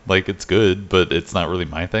bad. Like it's good, but it's not really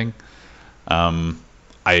my thing.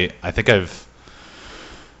 I think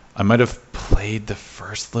I might have played the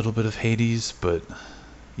first little bit of Hades, but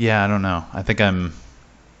yeah, I don't know. I think I'm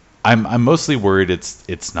mostly worried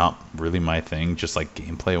it's not really my thing, just like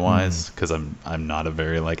gameplay wise, because I'm not a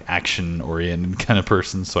very like action oriented kind of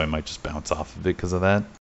person, so I might just bounce off of it because of that.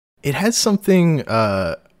 It has something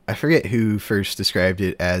I forget who first described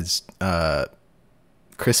it as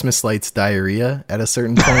Christmas lights diarrhea at a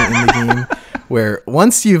certain point in the game, where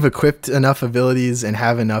once you've equipped enough abilities and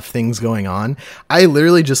have enough things going on, I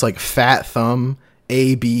literally just like fat thumb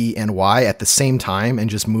A, B, and Y at the same time and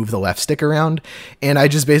just move the left stick around. And I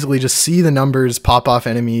just basically just see the numbers pop off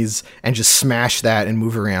enemies and just smash that and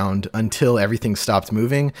move around until everything stopped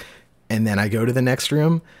moving. And then I go to the next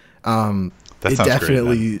room. That sounds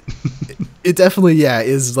great, it definitely, yeah,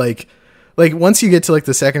 is like once you get to like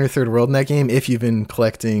the second or third world in that game, if you've been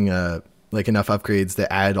collecting like enough upgrades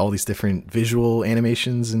that add all these different visual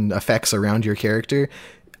animations and effects around your character,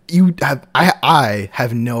 I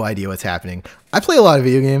have no idea what's happening. I play a lot of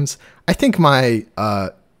video games. I think my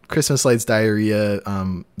Christmas Lights Diarrhea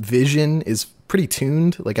vision is pretty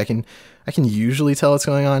tuned. Like I can usually tell what's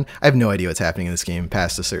going on. I have no idea what's happening in this game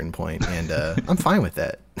past a certain point, and I'm fine with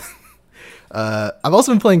that. I've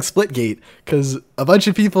also been playing Splitgate because a bunch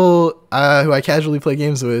of people who I casually play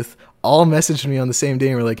games with all messaged me on the same day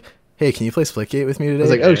and were like, "Hey, can you play Splitgate with me today?" I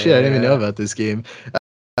was like, "Oh shit, I didn't even know about this game,"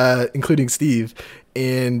 including Steve.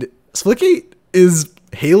 And Splitgate is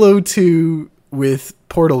Halo 2 with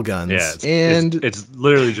portal guns. Yeah, it's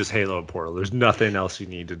literally just Halo and Portal. There's nothing else you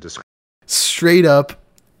need to describe. Straight up,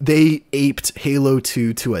 they aped Halo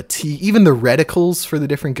 2 to a T. Even the reticles for the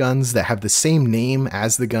different guns that have the same name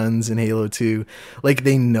as the guns in Halo 2, like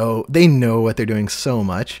they know what they're doing so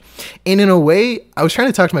much. And in a way, I was trying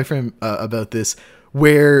to talk to my friend about this,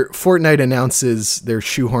 where Fortnite announces they're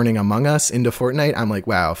shoehorning Among Us into Fortnite. I'm like,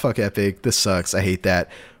 wow, fuck Epic, this sucks, I hate that.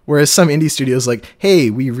 Whereas some indie studios like, hey,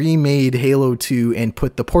 we remade Halo 2 and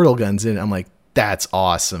put the portal guns in. I'm like, that's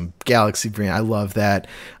awesome. Galaxy Brain, I love that.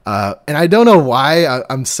 And I don't know why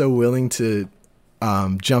I'm so willing to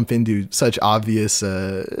jump into such obvious,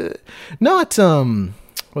 not,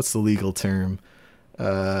 what's the legal term?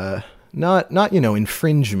 Not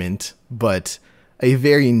infringement, but a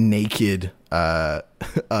very naked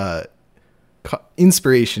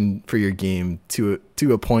inspiration for your game to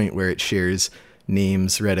a point where it shares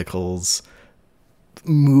names, reticles,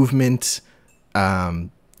 movement,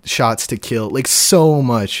 shots to kill. Like so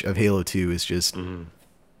much of Halo 2 is just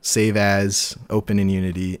save as, open in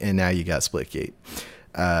Unity, and now you got Splitgate.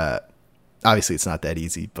 Obviously it's not that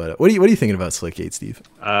easy, but what are you thinking about Splitgate, Steve?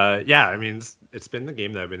 Yeah, I mean it's been the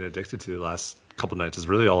game that I've been addicted to the last couple nights. It's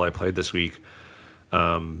really all I played this week.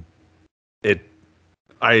 I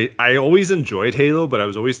always enjoyed Halo, but I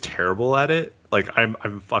was always terrible at it. Like I'm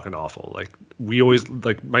fucking awful. Like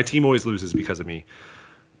my team always loses because of me.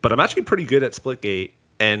 But I'm actually pretty good at Splitgate,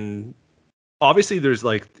 and obviously there's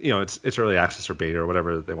it's early access or beta or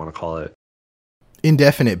whatever they want to call it.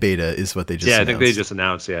 Indefinite beta is what they just announced. I think they just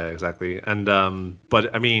announced, yeah, exactly. And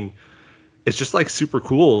but I mean, it's just like super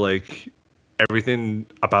cool, like everything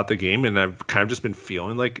about the game, and I've kind of just been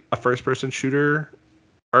feeling like a first person shooter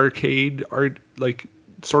arcade art like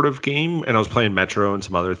sort of game, and I was playing Metro and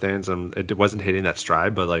some other things, and it wasn't hitting that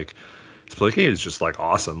stride, but like Splitgate is just like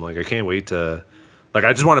awesome. Like I can't wait to, like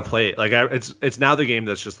I just want to play it. Like it's now the game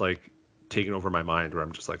that's just like taking over my mind, where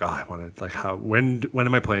I'm just like, oh, I want to, like, when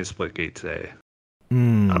am I playing Splitgate today?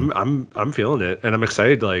 I'm feeling it, and I'm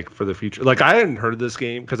excited like for the future. Like I hadn't heard of this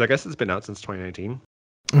game because I guess it's been out since 2019.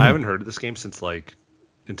 I haven't heard of this game since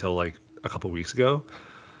until like a couple weeks ago.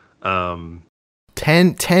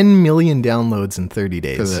 10 million downloads in 30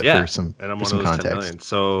 days. And I'm one of those 10 million.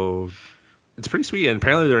 So it's pretty sweet. And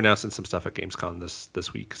apparently they're announcing some stuff at Gamescom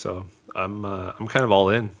this week. So I'm kind of all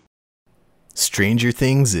in. Stranger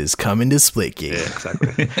Things is coming to Splitgate. Yeah,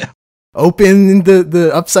 exactly. Open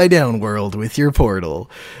the upside down world with your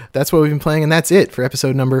portal. That's what we've been playing, and that's it for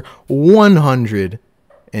episode number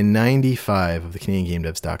 195 of the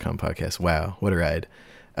CanadianGameDevs.com podcast. Wow, what a ride.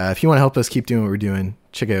 If you want to help us keep doing what we're doing,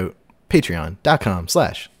 check out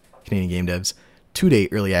patreon.com/CanadianGameDevs. 2-day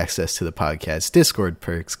early access to the podcast, Discord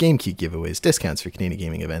perks, GameKey giveaways, discounts for Canadian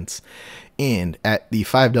gaming events. And at the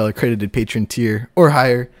 $5 credited patron tier or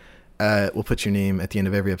higher, we'll put your name at the end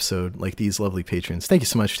of every episode, like these lovely patrons. Thank you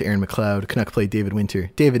so much to Aaron McLeod, Canuck Play David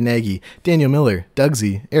Winter, David Nagy, Daniel Miller,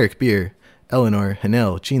 Dougsy, Eric Beer, Eleanor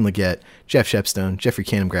Hanel, Jean Leggett, Jeff Shepstone, Jeffrey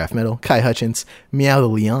Canham Graph Metal, Kai Hutchins, Meow the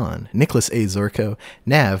Leon, Nicholas A. Zorko,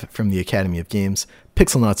 Nav from the Academy of Games,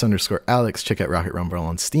 Pixelnuts_Alex, check out Rocket Rumble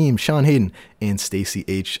on Steam, Sean Hayden, and Stacy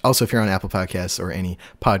H. Also, if you're on Apple Podcasts or any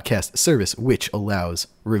podcast service which allows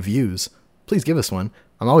reviews, please give us one.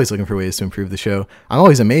 I'm always looking for ways to improve the show. I'm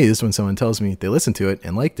always amazed when someone tells me they listened to it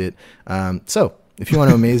and liked it. So if you want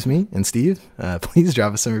to amaze me and Steve, please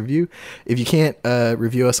drop us a review. If you can't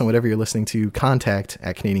review us on whatever you're listening to, contact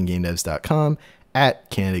at CanadianGameDevs.com, at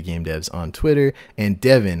Canada Game Devs on Twitter. And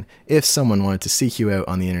Devin, if someone wanted to seek you out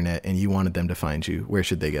on the internet and you wanted them to find you, where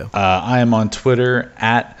should they go? I am on Twitter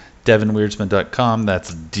at DevinWeirdsman.com.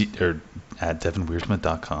 That's at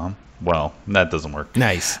DevinWeirdsman.com. Well, that doesn't work.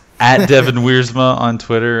 Nice. At Devin Wiersma on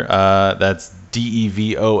Twitter. That's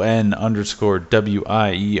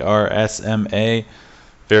DEVON_WIERSMA.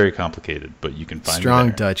 Very complicated, but you can find strong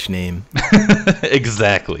me there. Dutch name.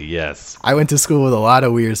 Exactly, yes. I went to school with a lot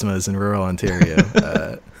of Wiersmas in rural Ontario.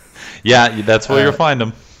 Yeah, that's where you'll find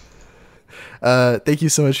them. Thank you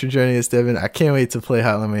so much for joining us, Devin. I can't wait to play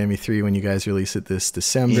Hotline Miami 3 when you guys release it this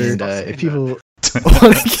December. And if people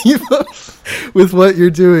want to keep up with what you're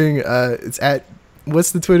doing, it's at,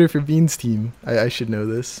 what's the Twitter for Beans Team? I should know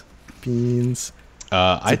this. Beans.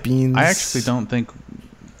 Beans. I actually don't think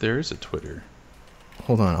there is a Twitter.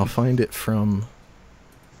 Hold on, I'll find it from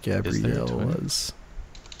Gabrielle Twitter? was.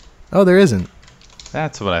 Oh, there isn't.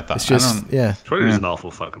 That's what I thought. It's just yeah. Twitter is an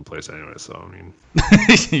awful fucking place anyway. So I mean,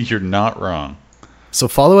 You're not wrong. So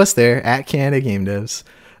follow us there at Canada Game Devs.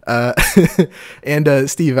 And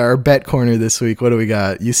Steve, our bet corner this week, what do we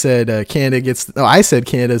got? You said Canada gets... No, I said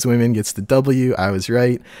Canada's women gets the W. I was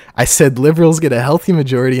right. I said Liberals get a healthy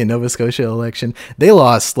majority in Nova Scotia election. They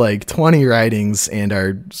lost like 20 ridings and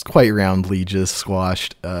are quite roundly just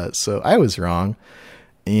squashed. So I was wrong.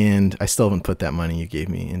 And I still haven't put that money you gave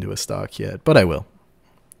me into a stock yet, but I will.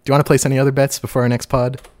 Do you want to place any other bets before our next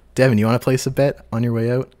pod? Devin, you want to place a bet on your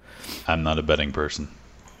way out? I'm not a betting person.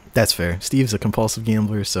 That's fair. Steve's a compulsive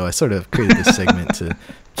gambler, so I sort of created this segment to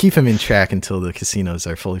keep him in track until the casinos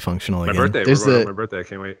are fully functional again. my birthday. I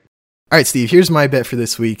can't wait. All right, Steve, here's my bet for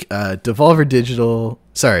this week. Devolver Digital.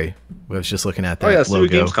 Sorry, I was just looking at that let's do a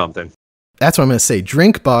logo. Gamescom then. That's what I'm going to say.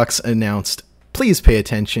 Drinkbox announced, please pay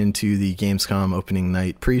attention to the Gamescom opening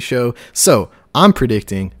night pre-show. So I'm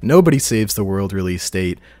predicting Nobody Saves the World release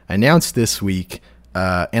date announced this week.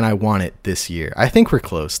 And I want it this year. I think we're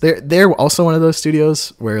close. They're also one of those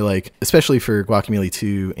studios where, like, especially for Guacamelee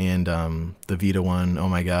 2 and the Vita one, oh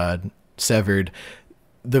my god, Severed,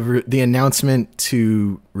 the announcement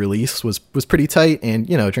to release was pretty tight. And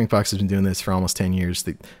you know, Drinkbox has been doing this for almost 10 years.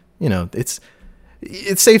 You know, it's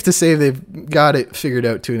safe to say they've got it figured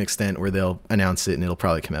out to an extent where they'll announce it and it'll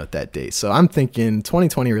probably come out that day. So I'm thinking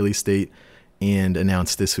 2020 release date and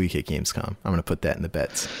announced this week at Gamescom. I'm going to put that in the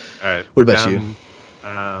bets. All right. What about you?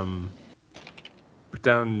 Put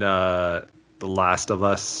down The Last of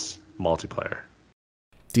Us multiplayer.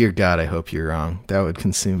 Dear God, I hope you're wrong. That would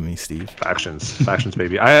consume me, Steve. Factions,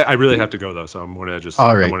 baby. I really have to go though, so I'm gonna just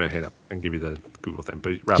All right. I'm gonna hit up and give you the Google thing.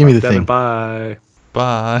 But wrap Give me up. the Devin, thing. Bye.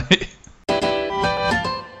 Bye.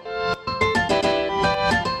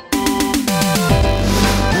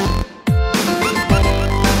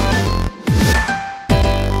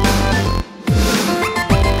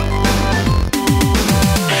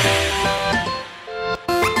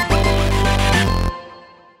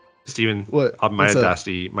 Steven, What? my What's up?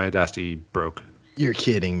 Audacity broke. You're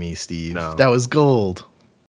kidding me, Steve. No. That was gold.